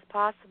deeply as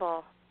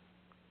possible.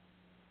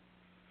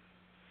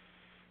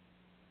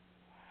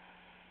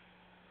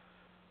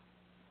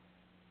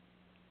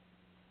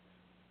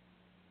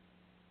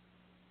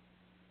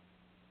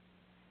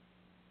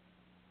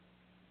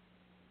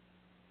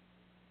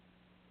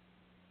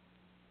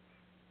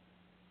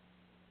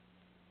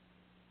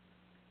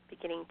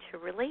 Beginning to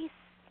release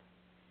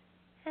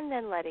and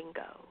then letting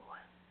go.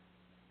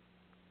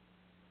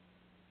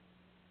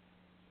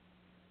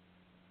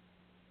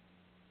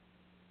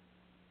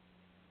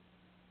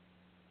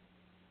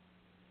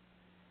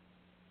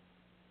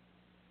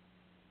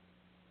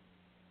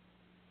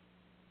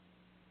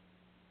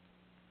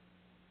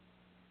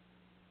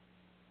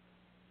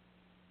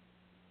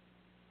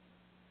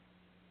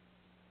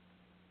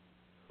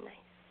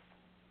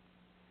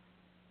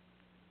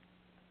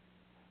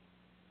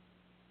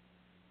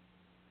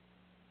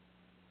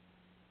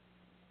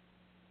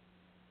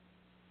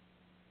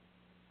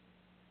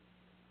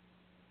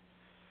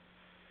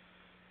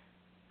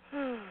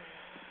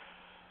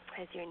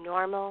 As your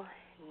normal,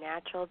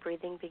 natural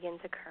breathing begins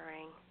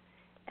occurring,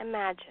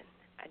 imagine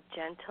a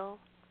gentle,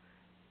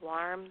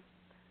 warm,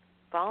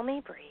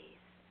 balmy breeze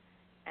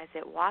as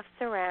it wafts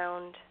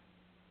around,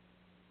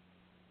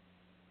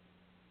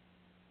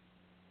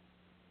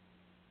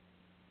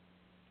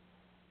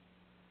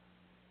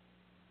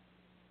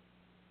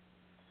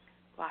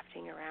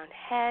 wafting around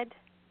head,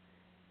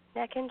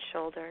 neck, and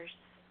shoulders.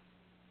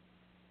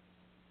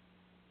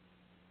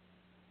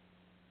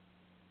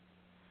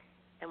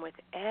 And with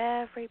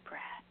every breath,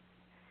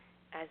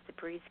 as the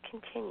breeze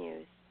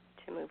continues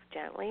to move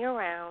gently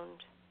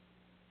around,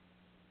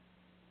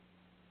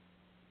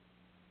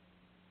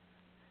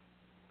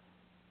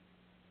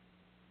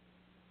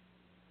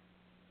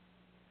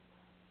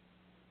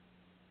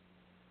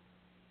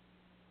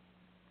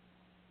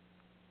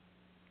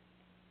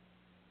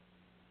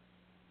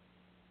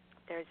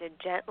 there's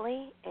a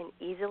gently and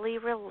easily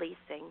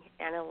releasing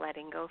and a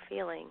letting go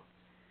feeling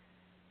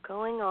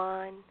going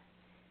on,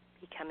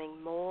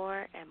 becoming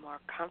more and more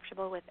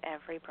comfortable with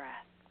every breath.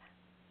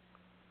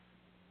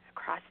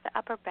 Across the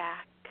upper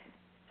back,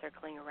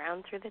 circling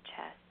around through the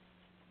chest,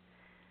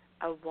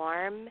 a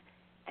warm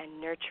and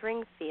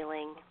nurturing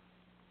feeling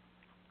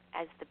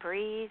as the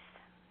breeze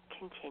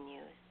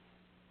continues.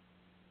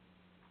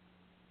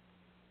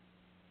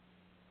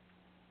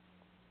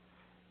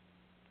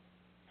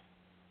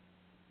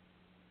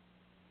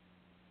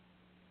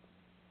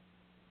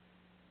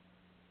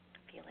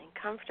 Feeling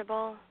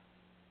comfortable.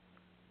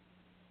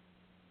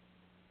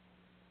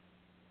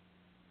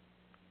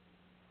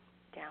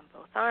 Down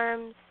both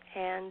arms,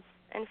 hands,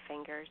 and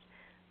fingers,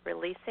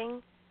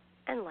 releasing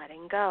and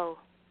letting go.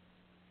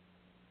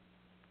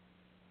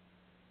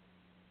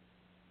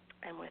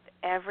 And with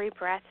every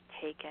breath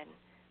taken,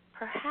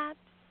 perhaps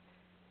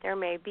there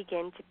may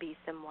begin to be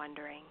some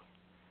wondering.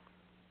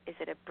 Is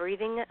it a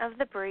breathing of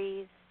the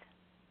breeze,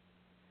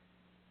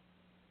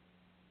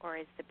 or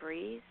is the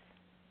breeze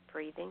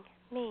breathing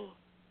me?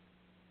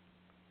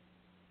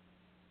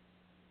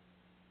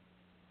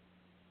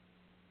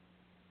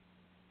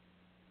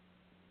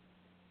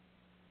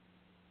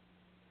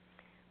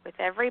 With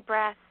every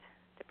breath,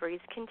 the breeze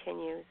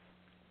continues,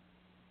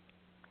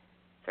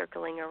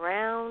 circling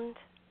around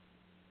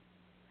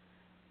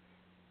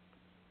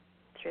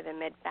through the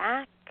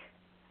mid-back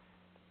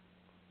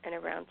and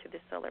around through the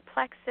solar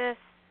plexus,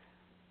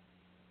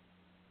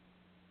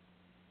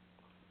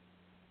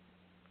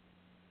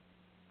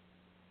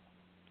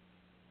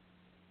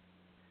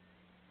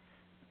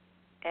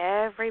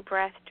 every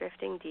breath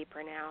drifting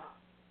deeper now.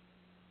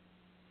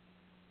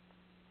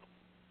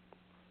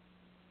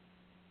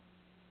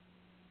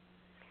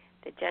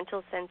 The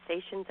gentle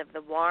sensations of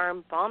the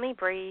warm, balmy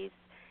breeze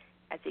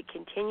as it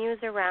continues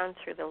around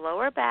through the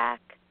lower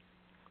back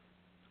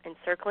and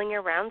circling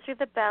around through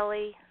the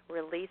belly,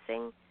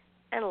 releasing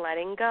and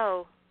letting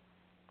go.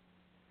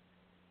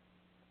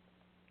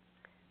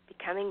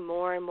 Becoming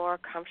more and more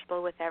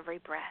comfortable with every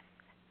breath.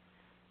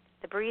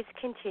 The breeze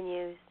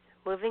continues,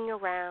 moving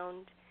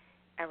around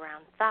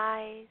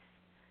thighs,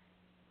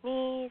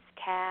 knees,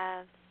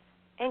 calves,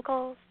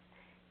 ankles,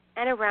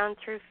 and around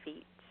through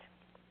feet.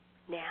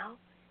 Now,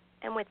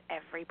 and with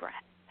every breath,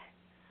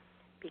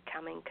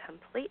 becoming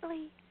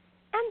completely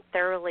and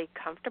thoroughly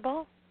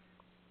comfortable,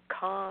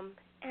 calm,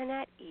 and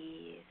at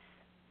ease,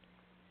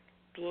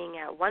 being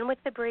at one with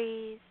the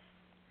breeze,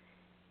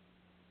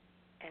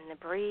 and the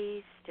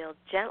breeze still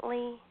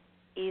gently,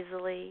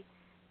 easily,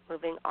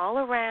 moving all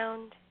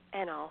around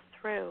and all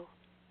through.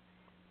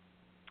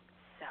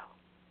 So,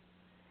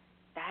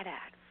 that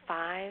at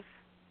 5,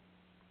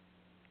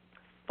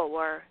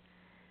 4,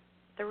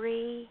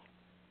 3,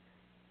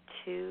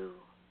 2,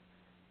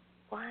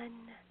 1,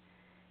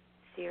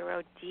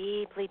 0.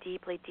 Deeply,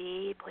 deeply,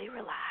 deeply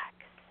relaxed.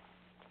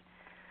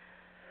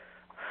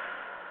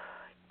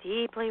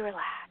 Deeply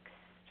relaxed.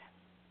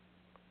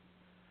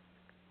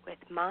 With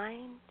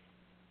mind,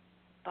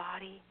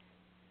 body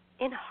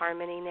in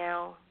harmony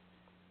now,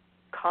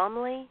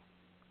 calmly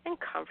and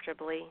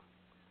comfortably,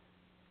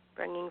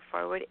 bringing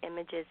forward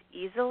images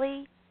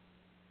easily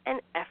and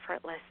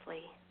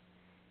effortlessly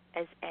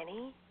as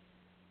any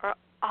or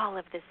all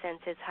of the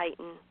senses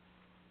heighten,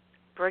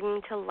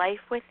 bringing to life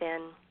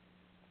within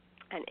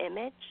an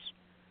image,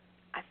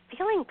 a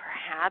feeling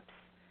perhaps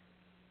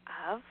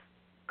of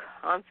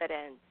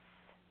confidence.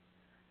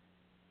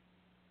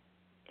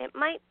 It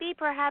might be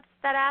perhaps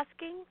that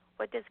asking,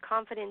 what does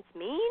confidence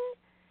mean,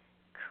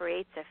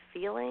 creates a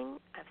feeling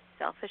of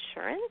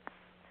self-assurance.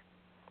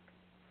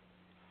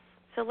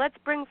 So let's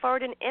bring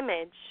forward an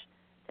image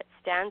that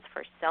stands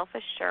for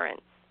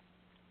self-assurance.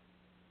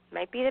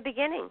 Might be the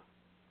beginning.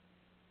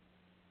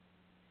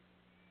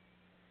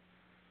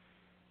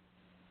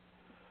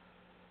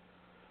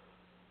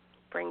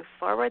 Bring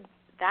forward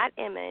that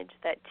image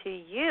that to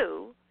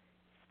you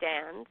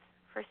stands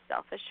for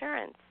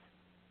self-assurance.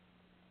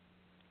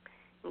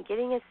 And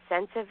getting a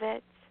sense of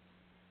it,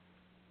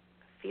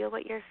 feel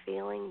what you're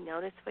feeling,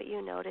 notice what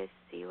you notice,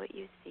 see what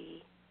you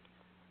see.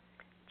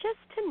 Just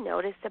to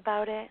notice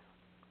about it.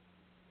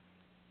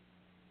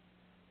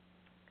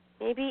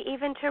 Maybe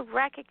even to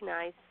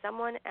recognize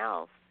someone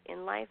else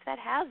in life that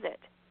has it?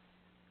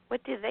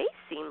 What do they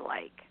seem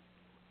like?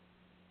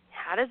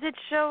 How does it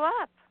show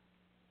up?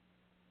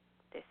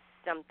 This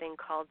something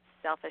called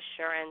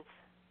self-assurance.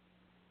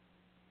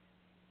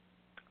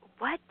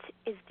 What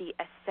is the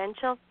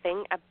essential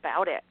thing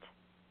about it?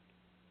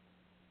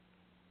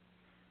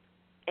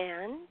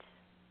 And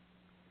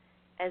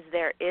as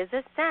there is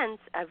a sense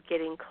of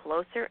getting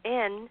closer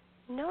in,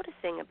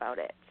 noticing about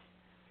it.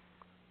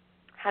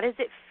 How does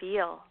it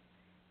feel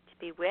to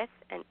be with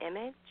an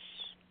image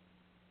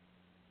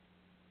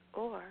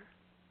or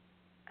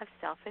of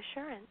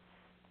self-assurance?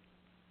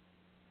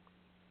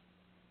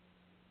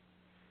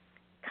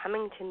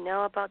 Coming to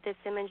know about this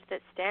image that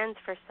stands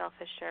for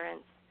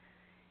self-assurance,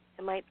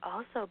 it might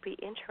also be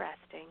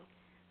interesting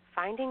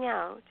finding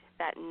out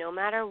that no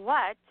matter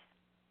what,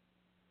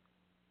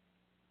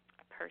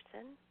 a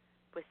person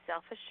with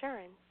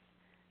self-assurance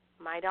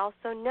might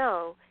also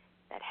know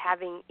that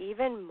having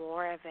even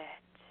more of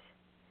it,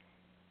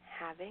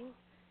 having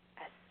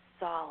a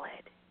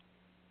solid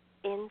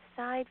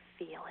inside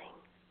feeling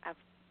of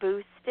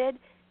boosted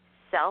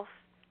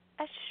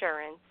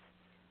self-assurance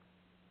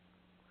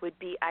would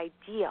be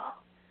ideal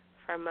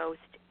for most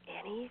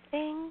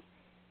anything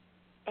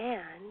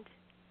and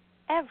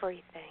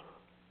everything.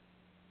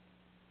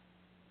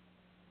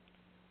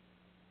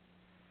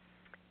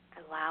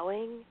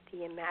 Allowing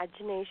the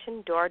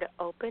imagination door to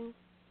open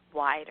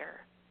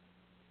wider,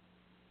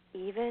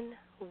 even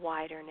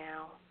wider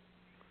now,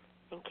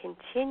 and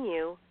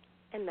continue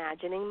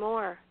imagining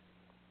more.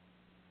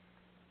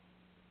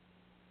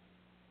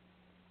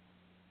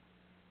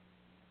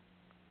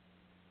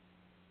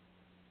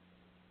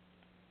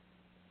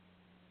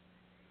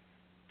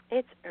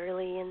 It's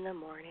early in the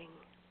morning,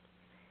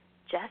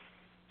 just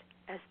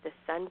as the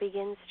sun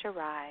begins to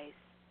rise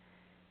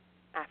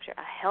after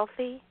a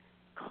healthy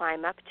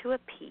climb up to a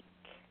peak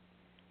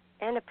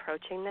and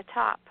approaching the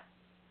top.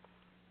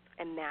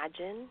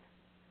 Imagine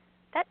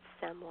that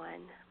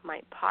someone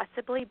might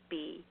possibly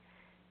be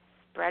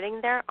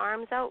spreading their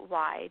arms out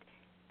wide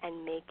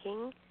and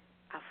making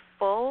a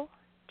full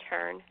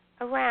turn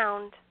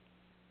around.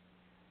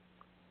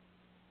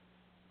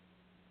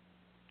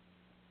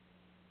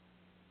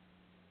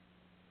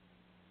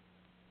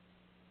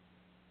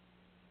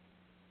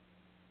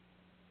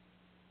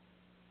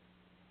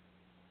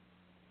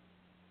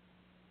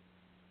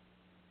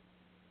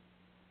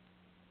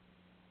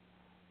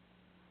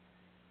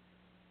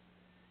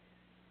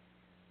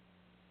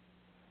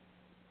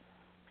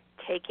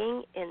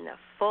 Taking in the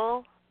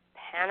full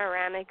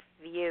panoramic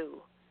view,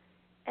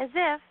 as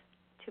if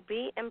to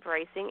be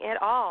embracing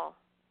it all.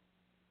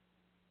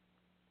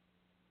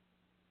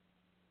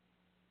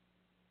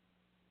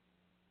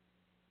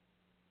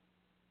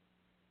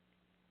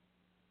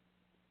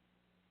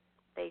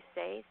 They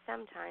say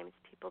sometimes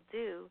people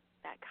do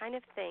that kind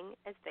of thing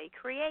as they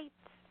create.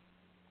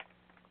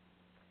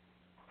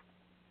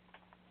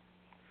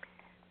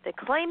 The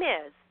claim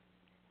is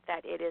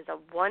that it is a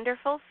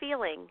wonderful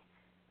feeling,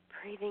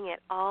 breathing it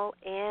all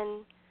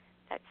in,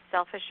 that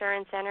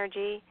self-assurance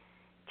energy,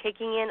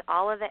 taking in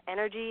all of the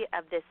energy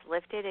of this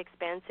lifted,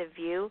 expansive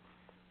view,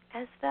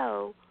 as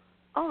though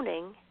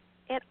owning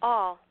it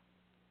all.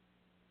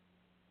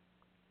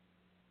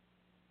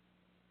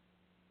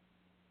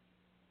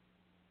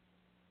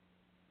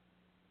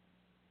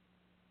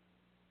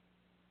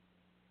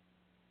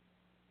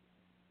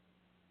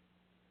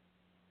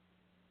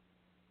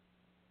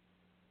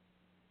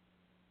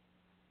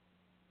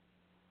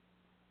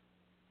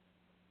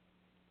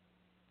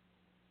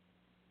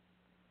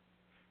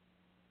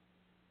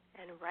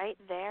 And right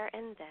there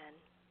and then,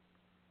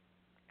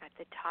 at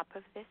the top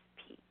of this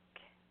peak,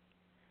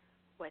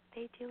 what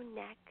they do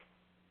next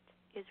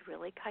is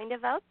really kind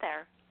of out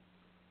there.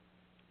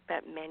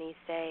 But many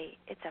say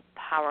it's a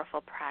powerful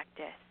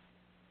practice.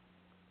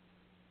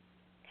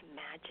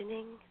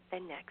 Imagining the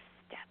next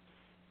steps.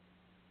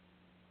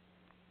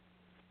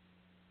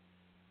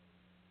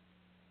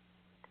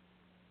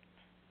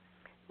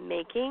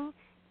 Making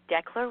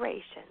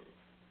declarations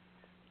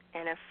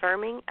and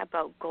affirming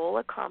about goal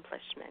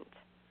accomplishment.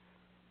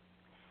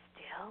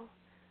 Still,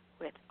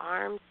 with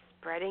arms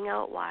spreading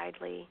out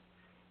widely,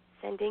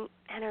 sending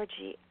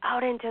energy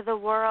out into the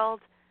world.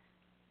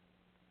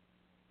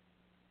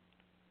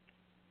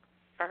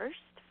 First,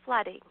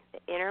 flooding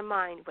the inner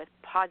mind with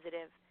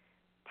positive,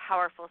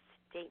 powerful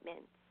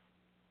statements.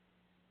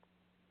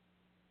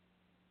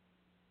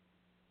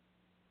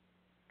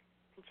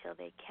 Until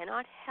they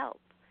cannot help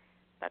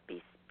but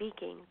be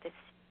speaking the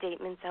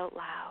statements out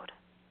loud.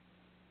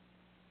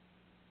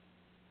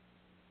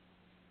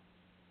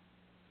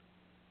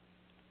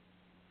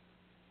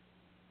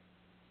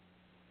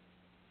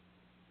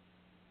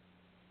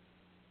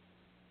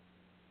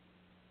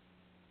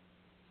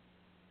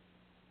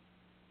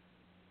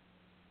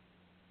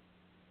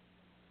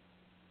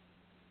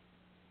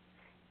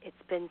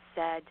 It's been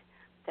said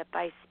that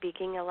by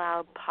speaking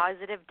aloud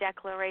positive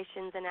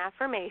declarations and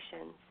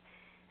affirmations,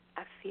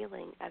 a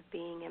feeling of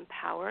being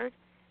empowered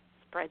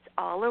spreads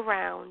all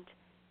around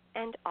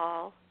and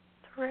all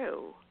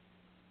through.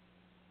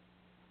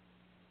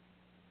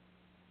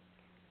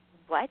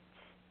 what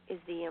is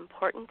the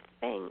important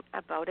thing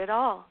about it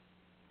all?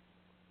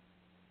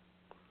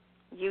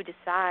 You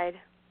decide.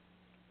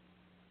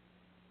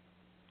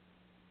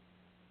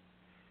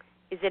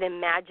 Is it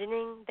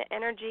imagining the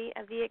energy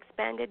of the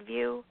expanded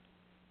view?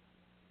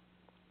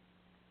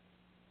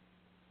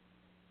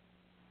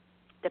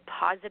 The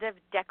positive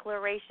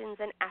declarations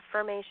and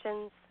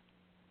affirmations?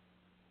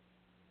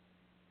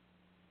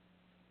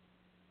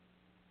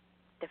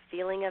 The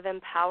feeling of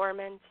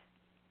empowerment?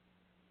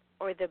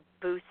 Or the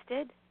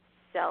boosted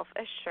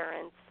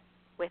self-assurance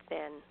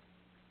within?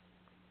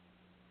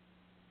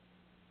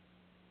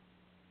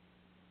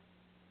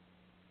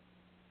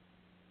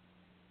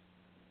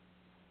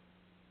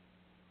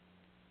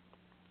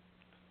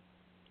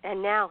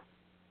 And now,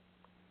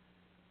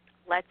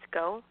 let's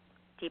go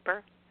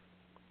deeper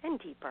and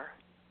deeper.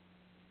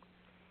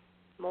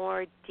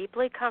 More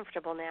deeply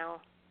comfortable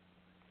now,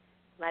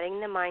 letting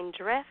the mind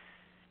drift,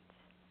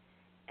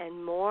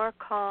 and more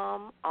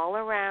calm all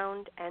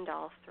around and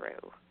all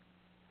through.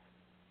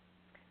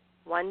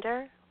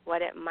 Wonder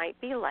what it might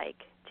be like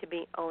to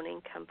be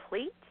owning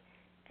complete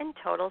and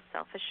total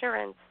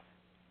self-assurance.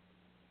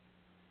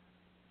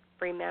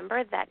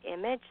 Remember that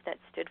image that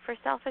stood for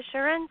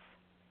self-assurance?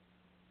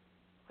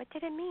 What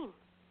did it mean?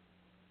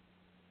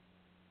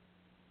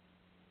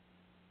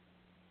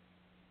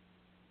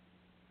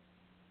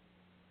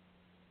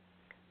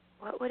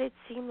 What would it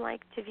seem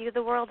like to view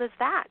the world as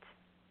that?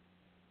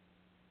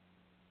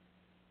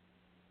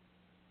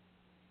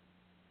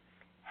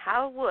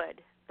 How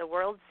would the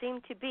world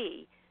seem to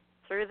be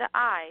through the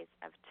eyes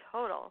of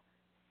total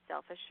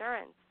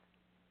self-assurance?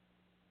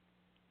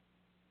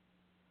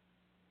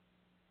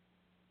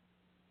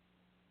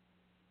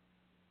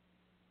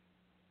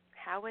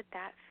 How would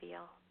that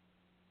feel?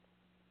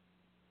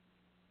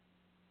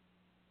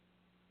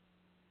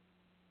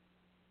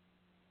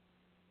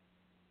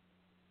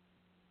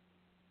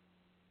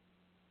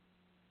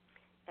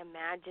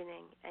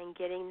 Imagining and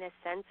getting the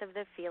sense of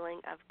the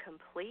feeling of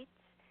complete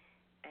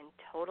and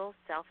total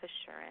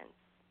self-assurance.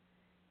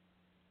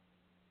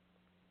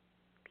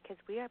 Because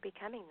we are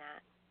becoming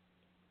that.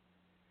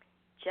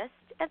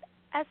 Just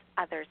as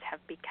others have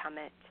become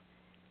it,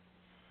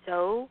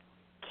 so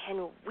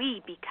can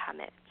we become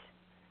it.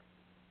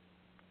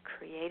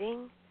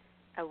 Creating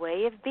a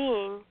way of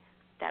being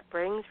that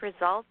brings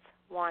results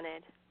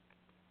wanted.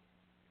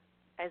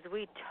 As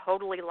we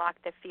totally lock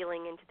the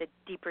feeling into the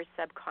deeper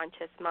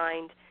subconscious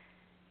mind.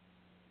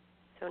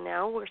 So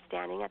now we're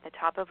standing at the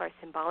top of our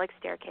symbolic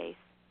staircase.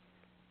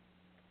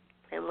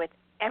 And with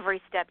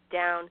every step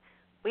down,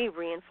 we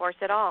reinforce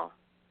it all.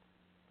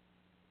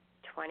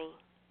 20,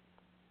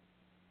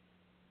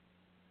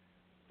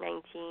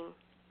 19,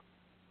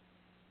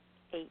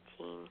 18,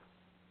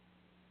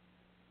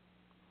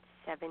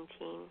 17,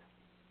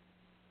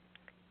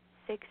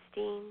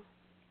 16,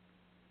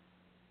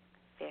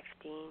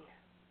 15,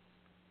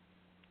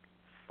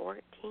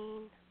 14,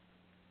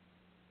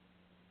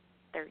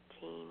 13,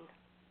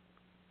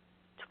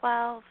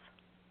 12,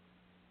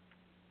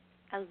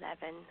 11,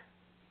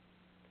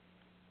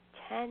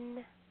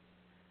 10,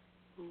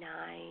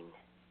 9,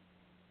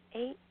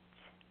 8,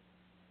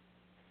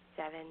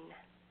 7,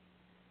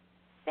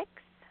 6,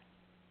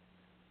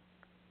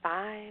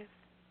 5,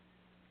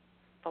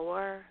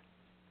 4,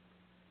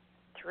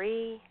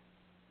 3,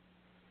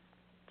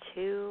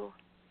 2,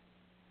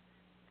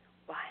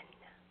 1.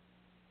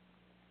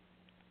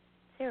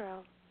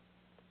 0.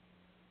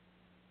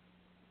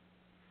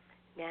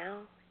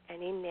 Now,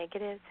 any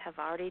negatives have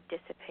already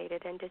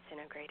dissipated and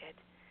disintegrated,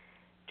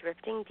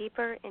 drifting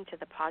deeper into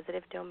the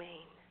positive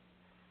domain,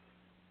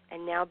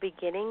 and now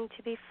beginning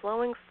to be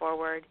flowing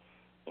forward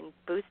in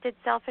boosted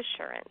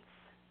self-assurance,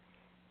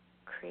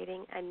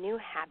 creating a new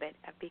habit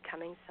of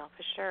becoming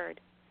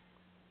self-assured,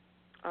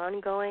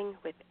 ongoing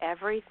with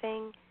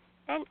everything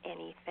and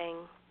anything.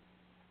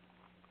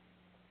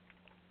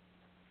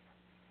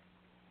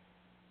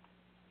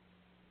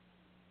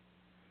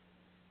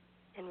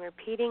 And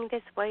repeating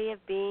this way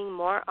of being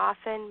more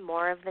often,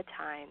 more of the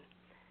time.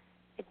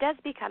 It does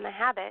become a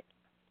habit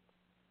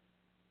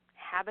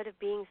of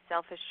being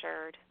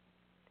self-assured,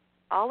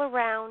 all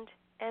around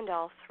and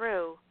all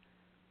through,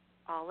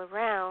 all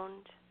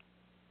around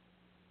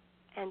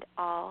and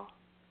all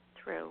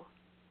through.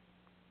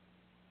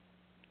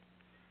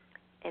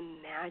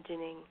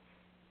 Imagining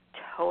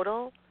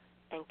total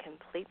and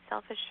complete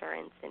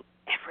self-assurance in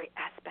every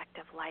aspect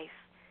of life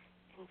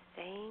and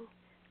saying,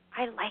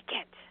 I like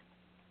it.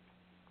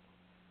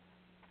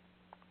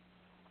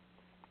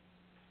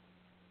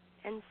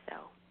 And so,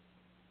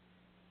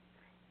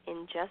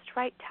 in just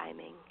right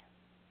timing,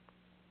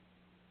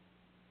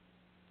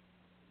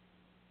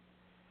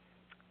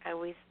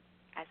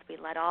 as we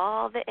let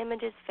all the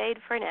images fade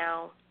for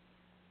now,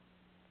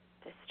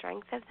 the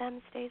strength of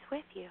them stays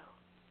with you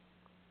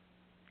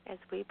as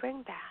we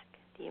bring back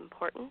the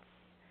importance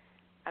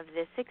of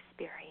this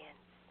experience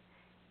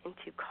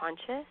into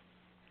conscious,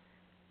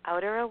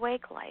 outer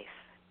awake life,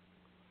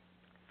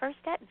 first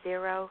at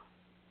 0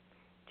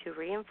 to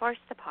reinforce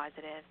the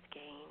positives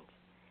gained,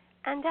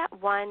 and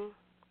at 1,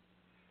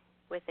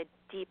 with a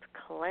deep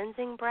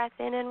cleansing breath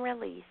in and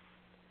release.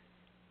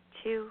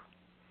 2,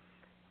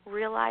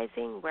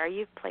 realizing where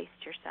you've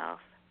placed yourself,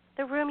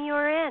 the room you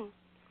are in.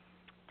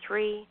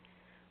 3,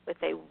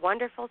 with a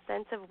wonderful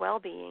sense of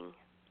well-being,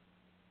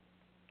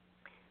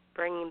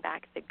 bringing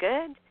back the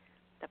good,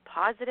 the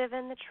positive,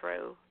 and the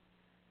true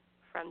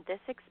from this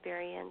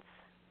experience.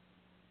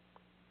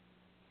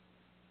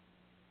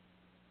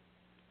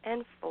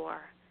 And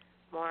 4,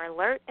 more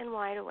alert and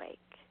wide awake.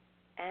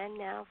 And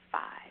now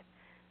 5,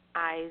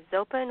 eyes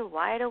open,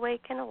 wide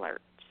awake, and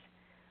alert.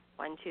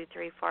 1, 2,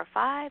 3, 4,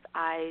 5,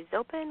 eyes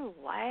open,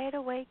 wide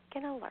awake,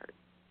 and alert.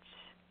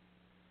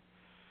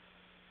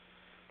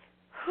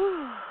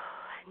 Whew,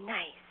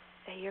 nice.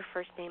 Say your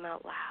first name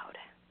out loud.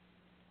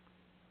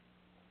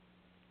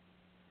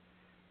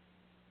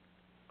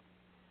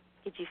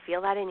 Did you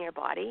feel that in your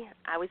body?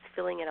 I was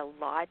feeling it a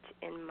lot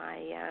in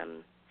my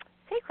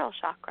sacral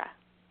chakra.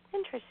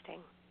 Interesting.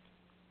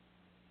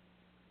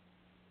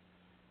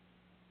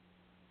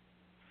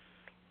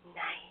 Nice.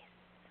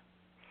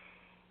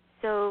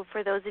 So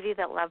for those of you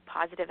that love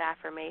positive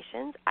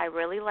affirmations, I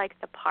really like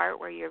the part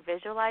where you're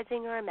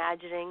visualizing or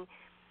imagining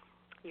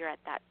you're at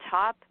that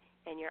top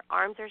and your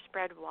arms are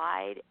spread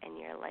wide and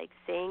you're like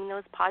saying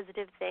those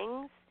positive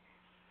things.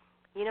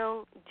 You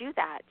know, do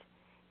that.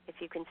 If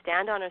you can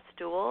stand on a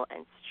stool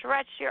and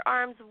stretch your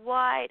arms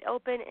wide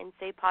open and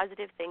say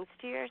positive things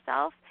to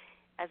yourself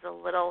as a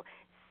little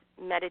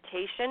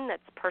meditation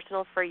that's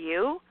personal for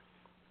you,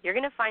 you're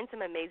going to find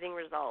some amazing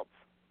results.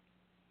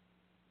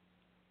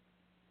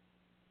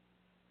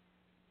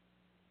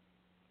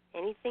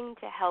 Anything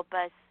to help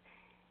us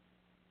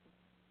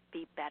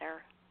be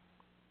better,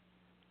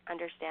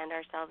 understand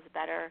ourselves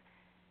better,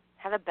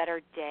 have a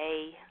better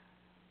day.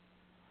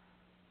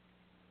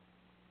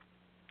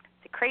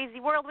 It's a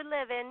crazy world we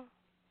live in,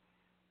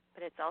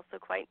 but it's also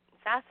quite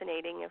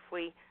fascinating if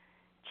we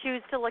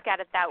choose to look at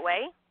it that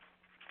way.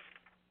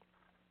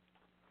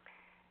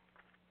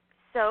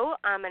 So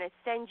I'm going to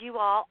send you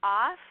all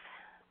off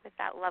with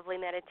that lovely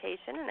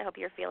meditation, and I hope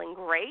you're feeling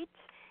great.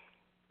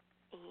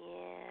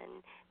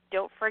 And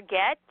don't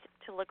forget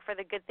to look for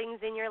the good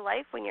things in your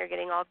life when you're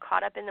getting all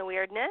caught up in the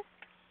weirdness.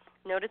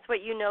 Notice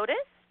what you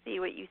notice, see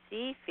what you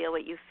see, feel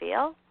what you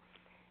feel,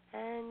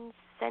 and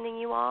sending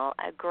you all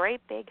a great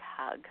big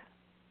hug.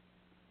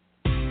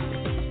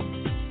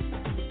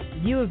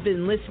 You have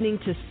been listening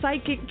to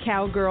Psychic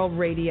Cowgirl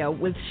Radio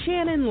with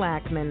Shannon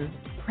Lackman.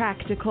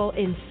 Practical,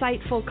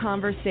 insightful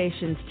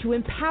conversations to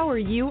empower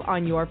you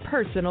on your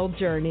personal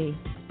journey.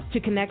 To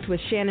connect with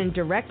Shannon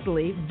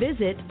directly,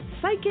 visit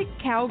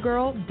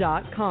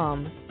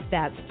psychiccowgirl.com.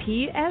 That's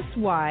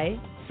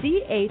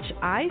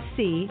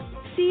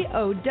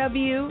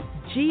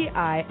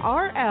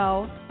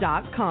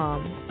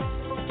PSYCHICCOWGIRL.com.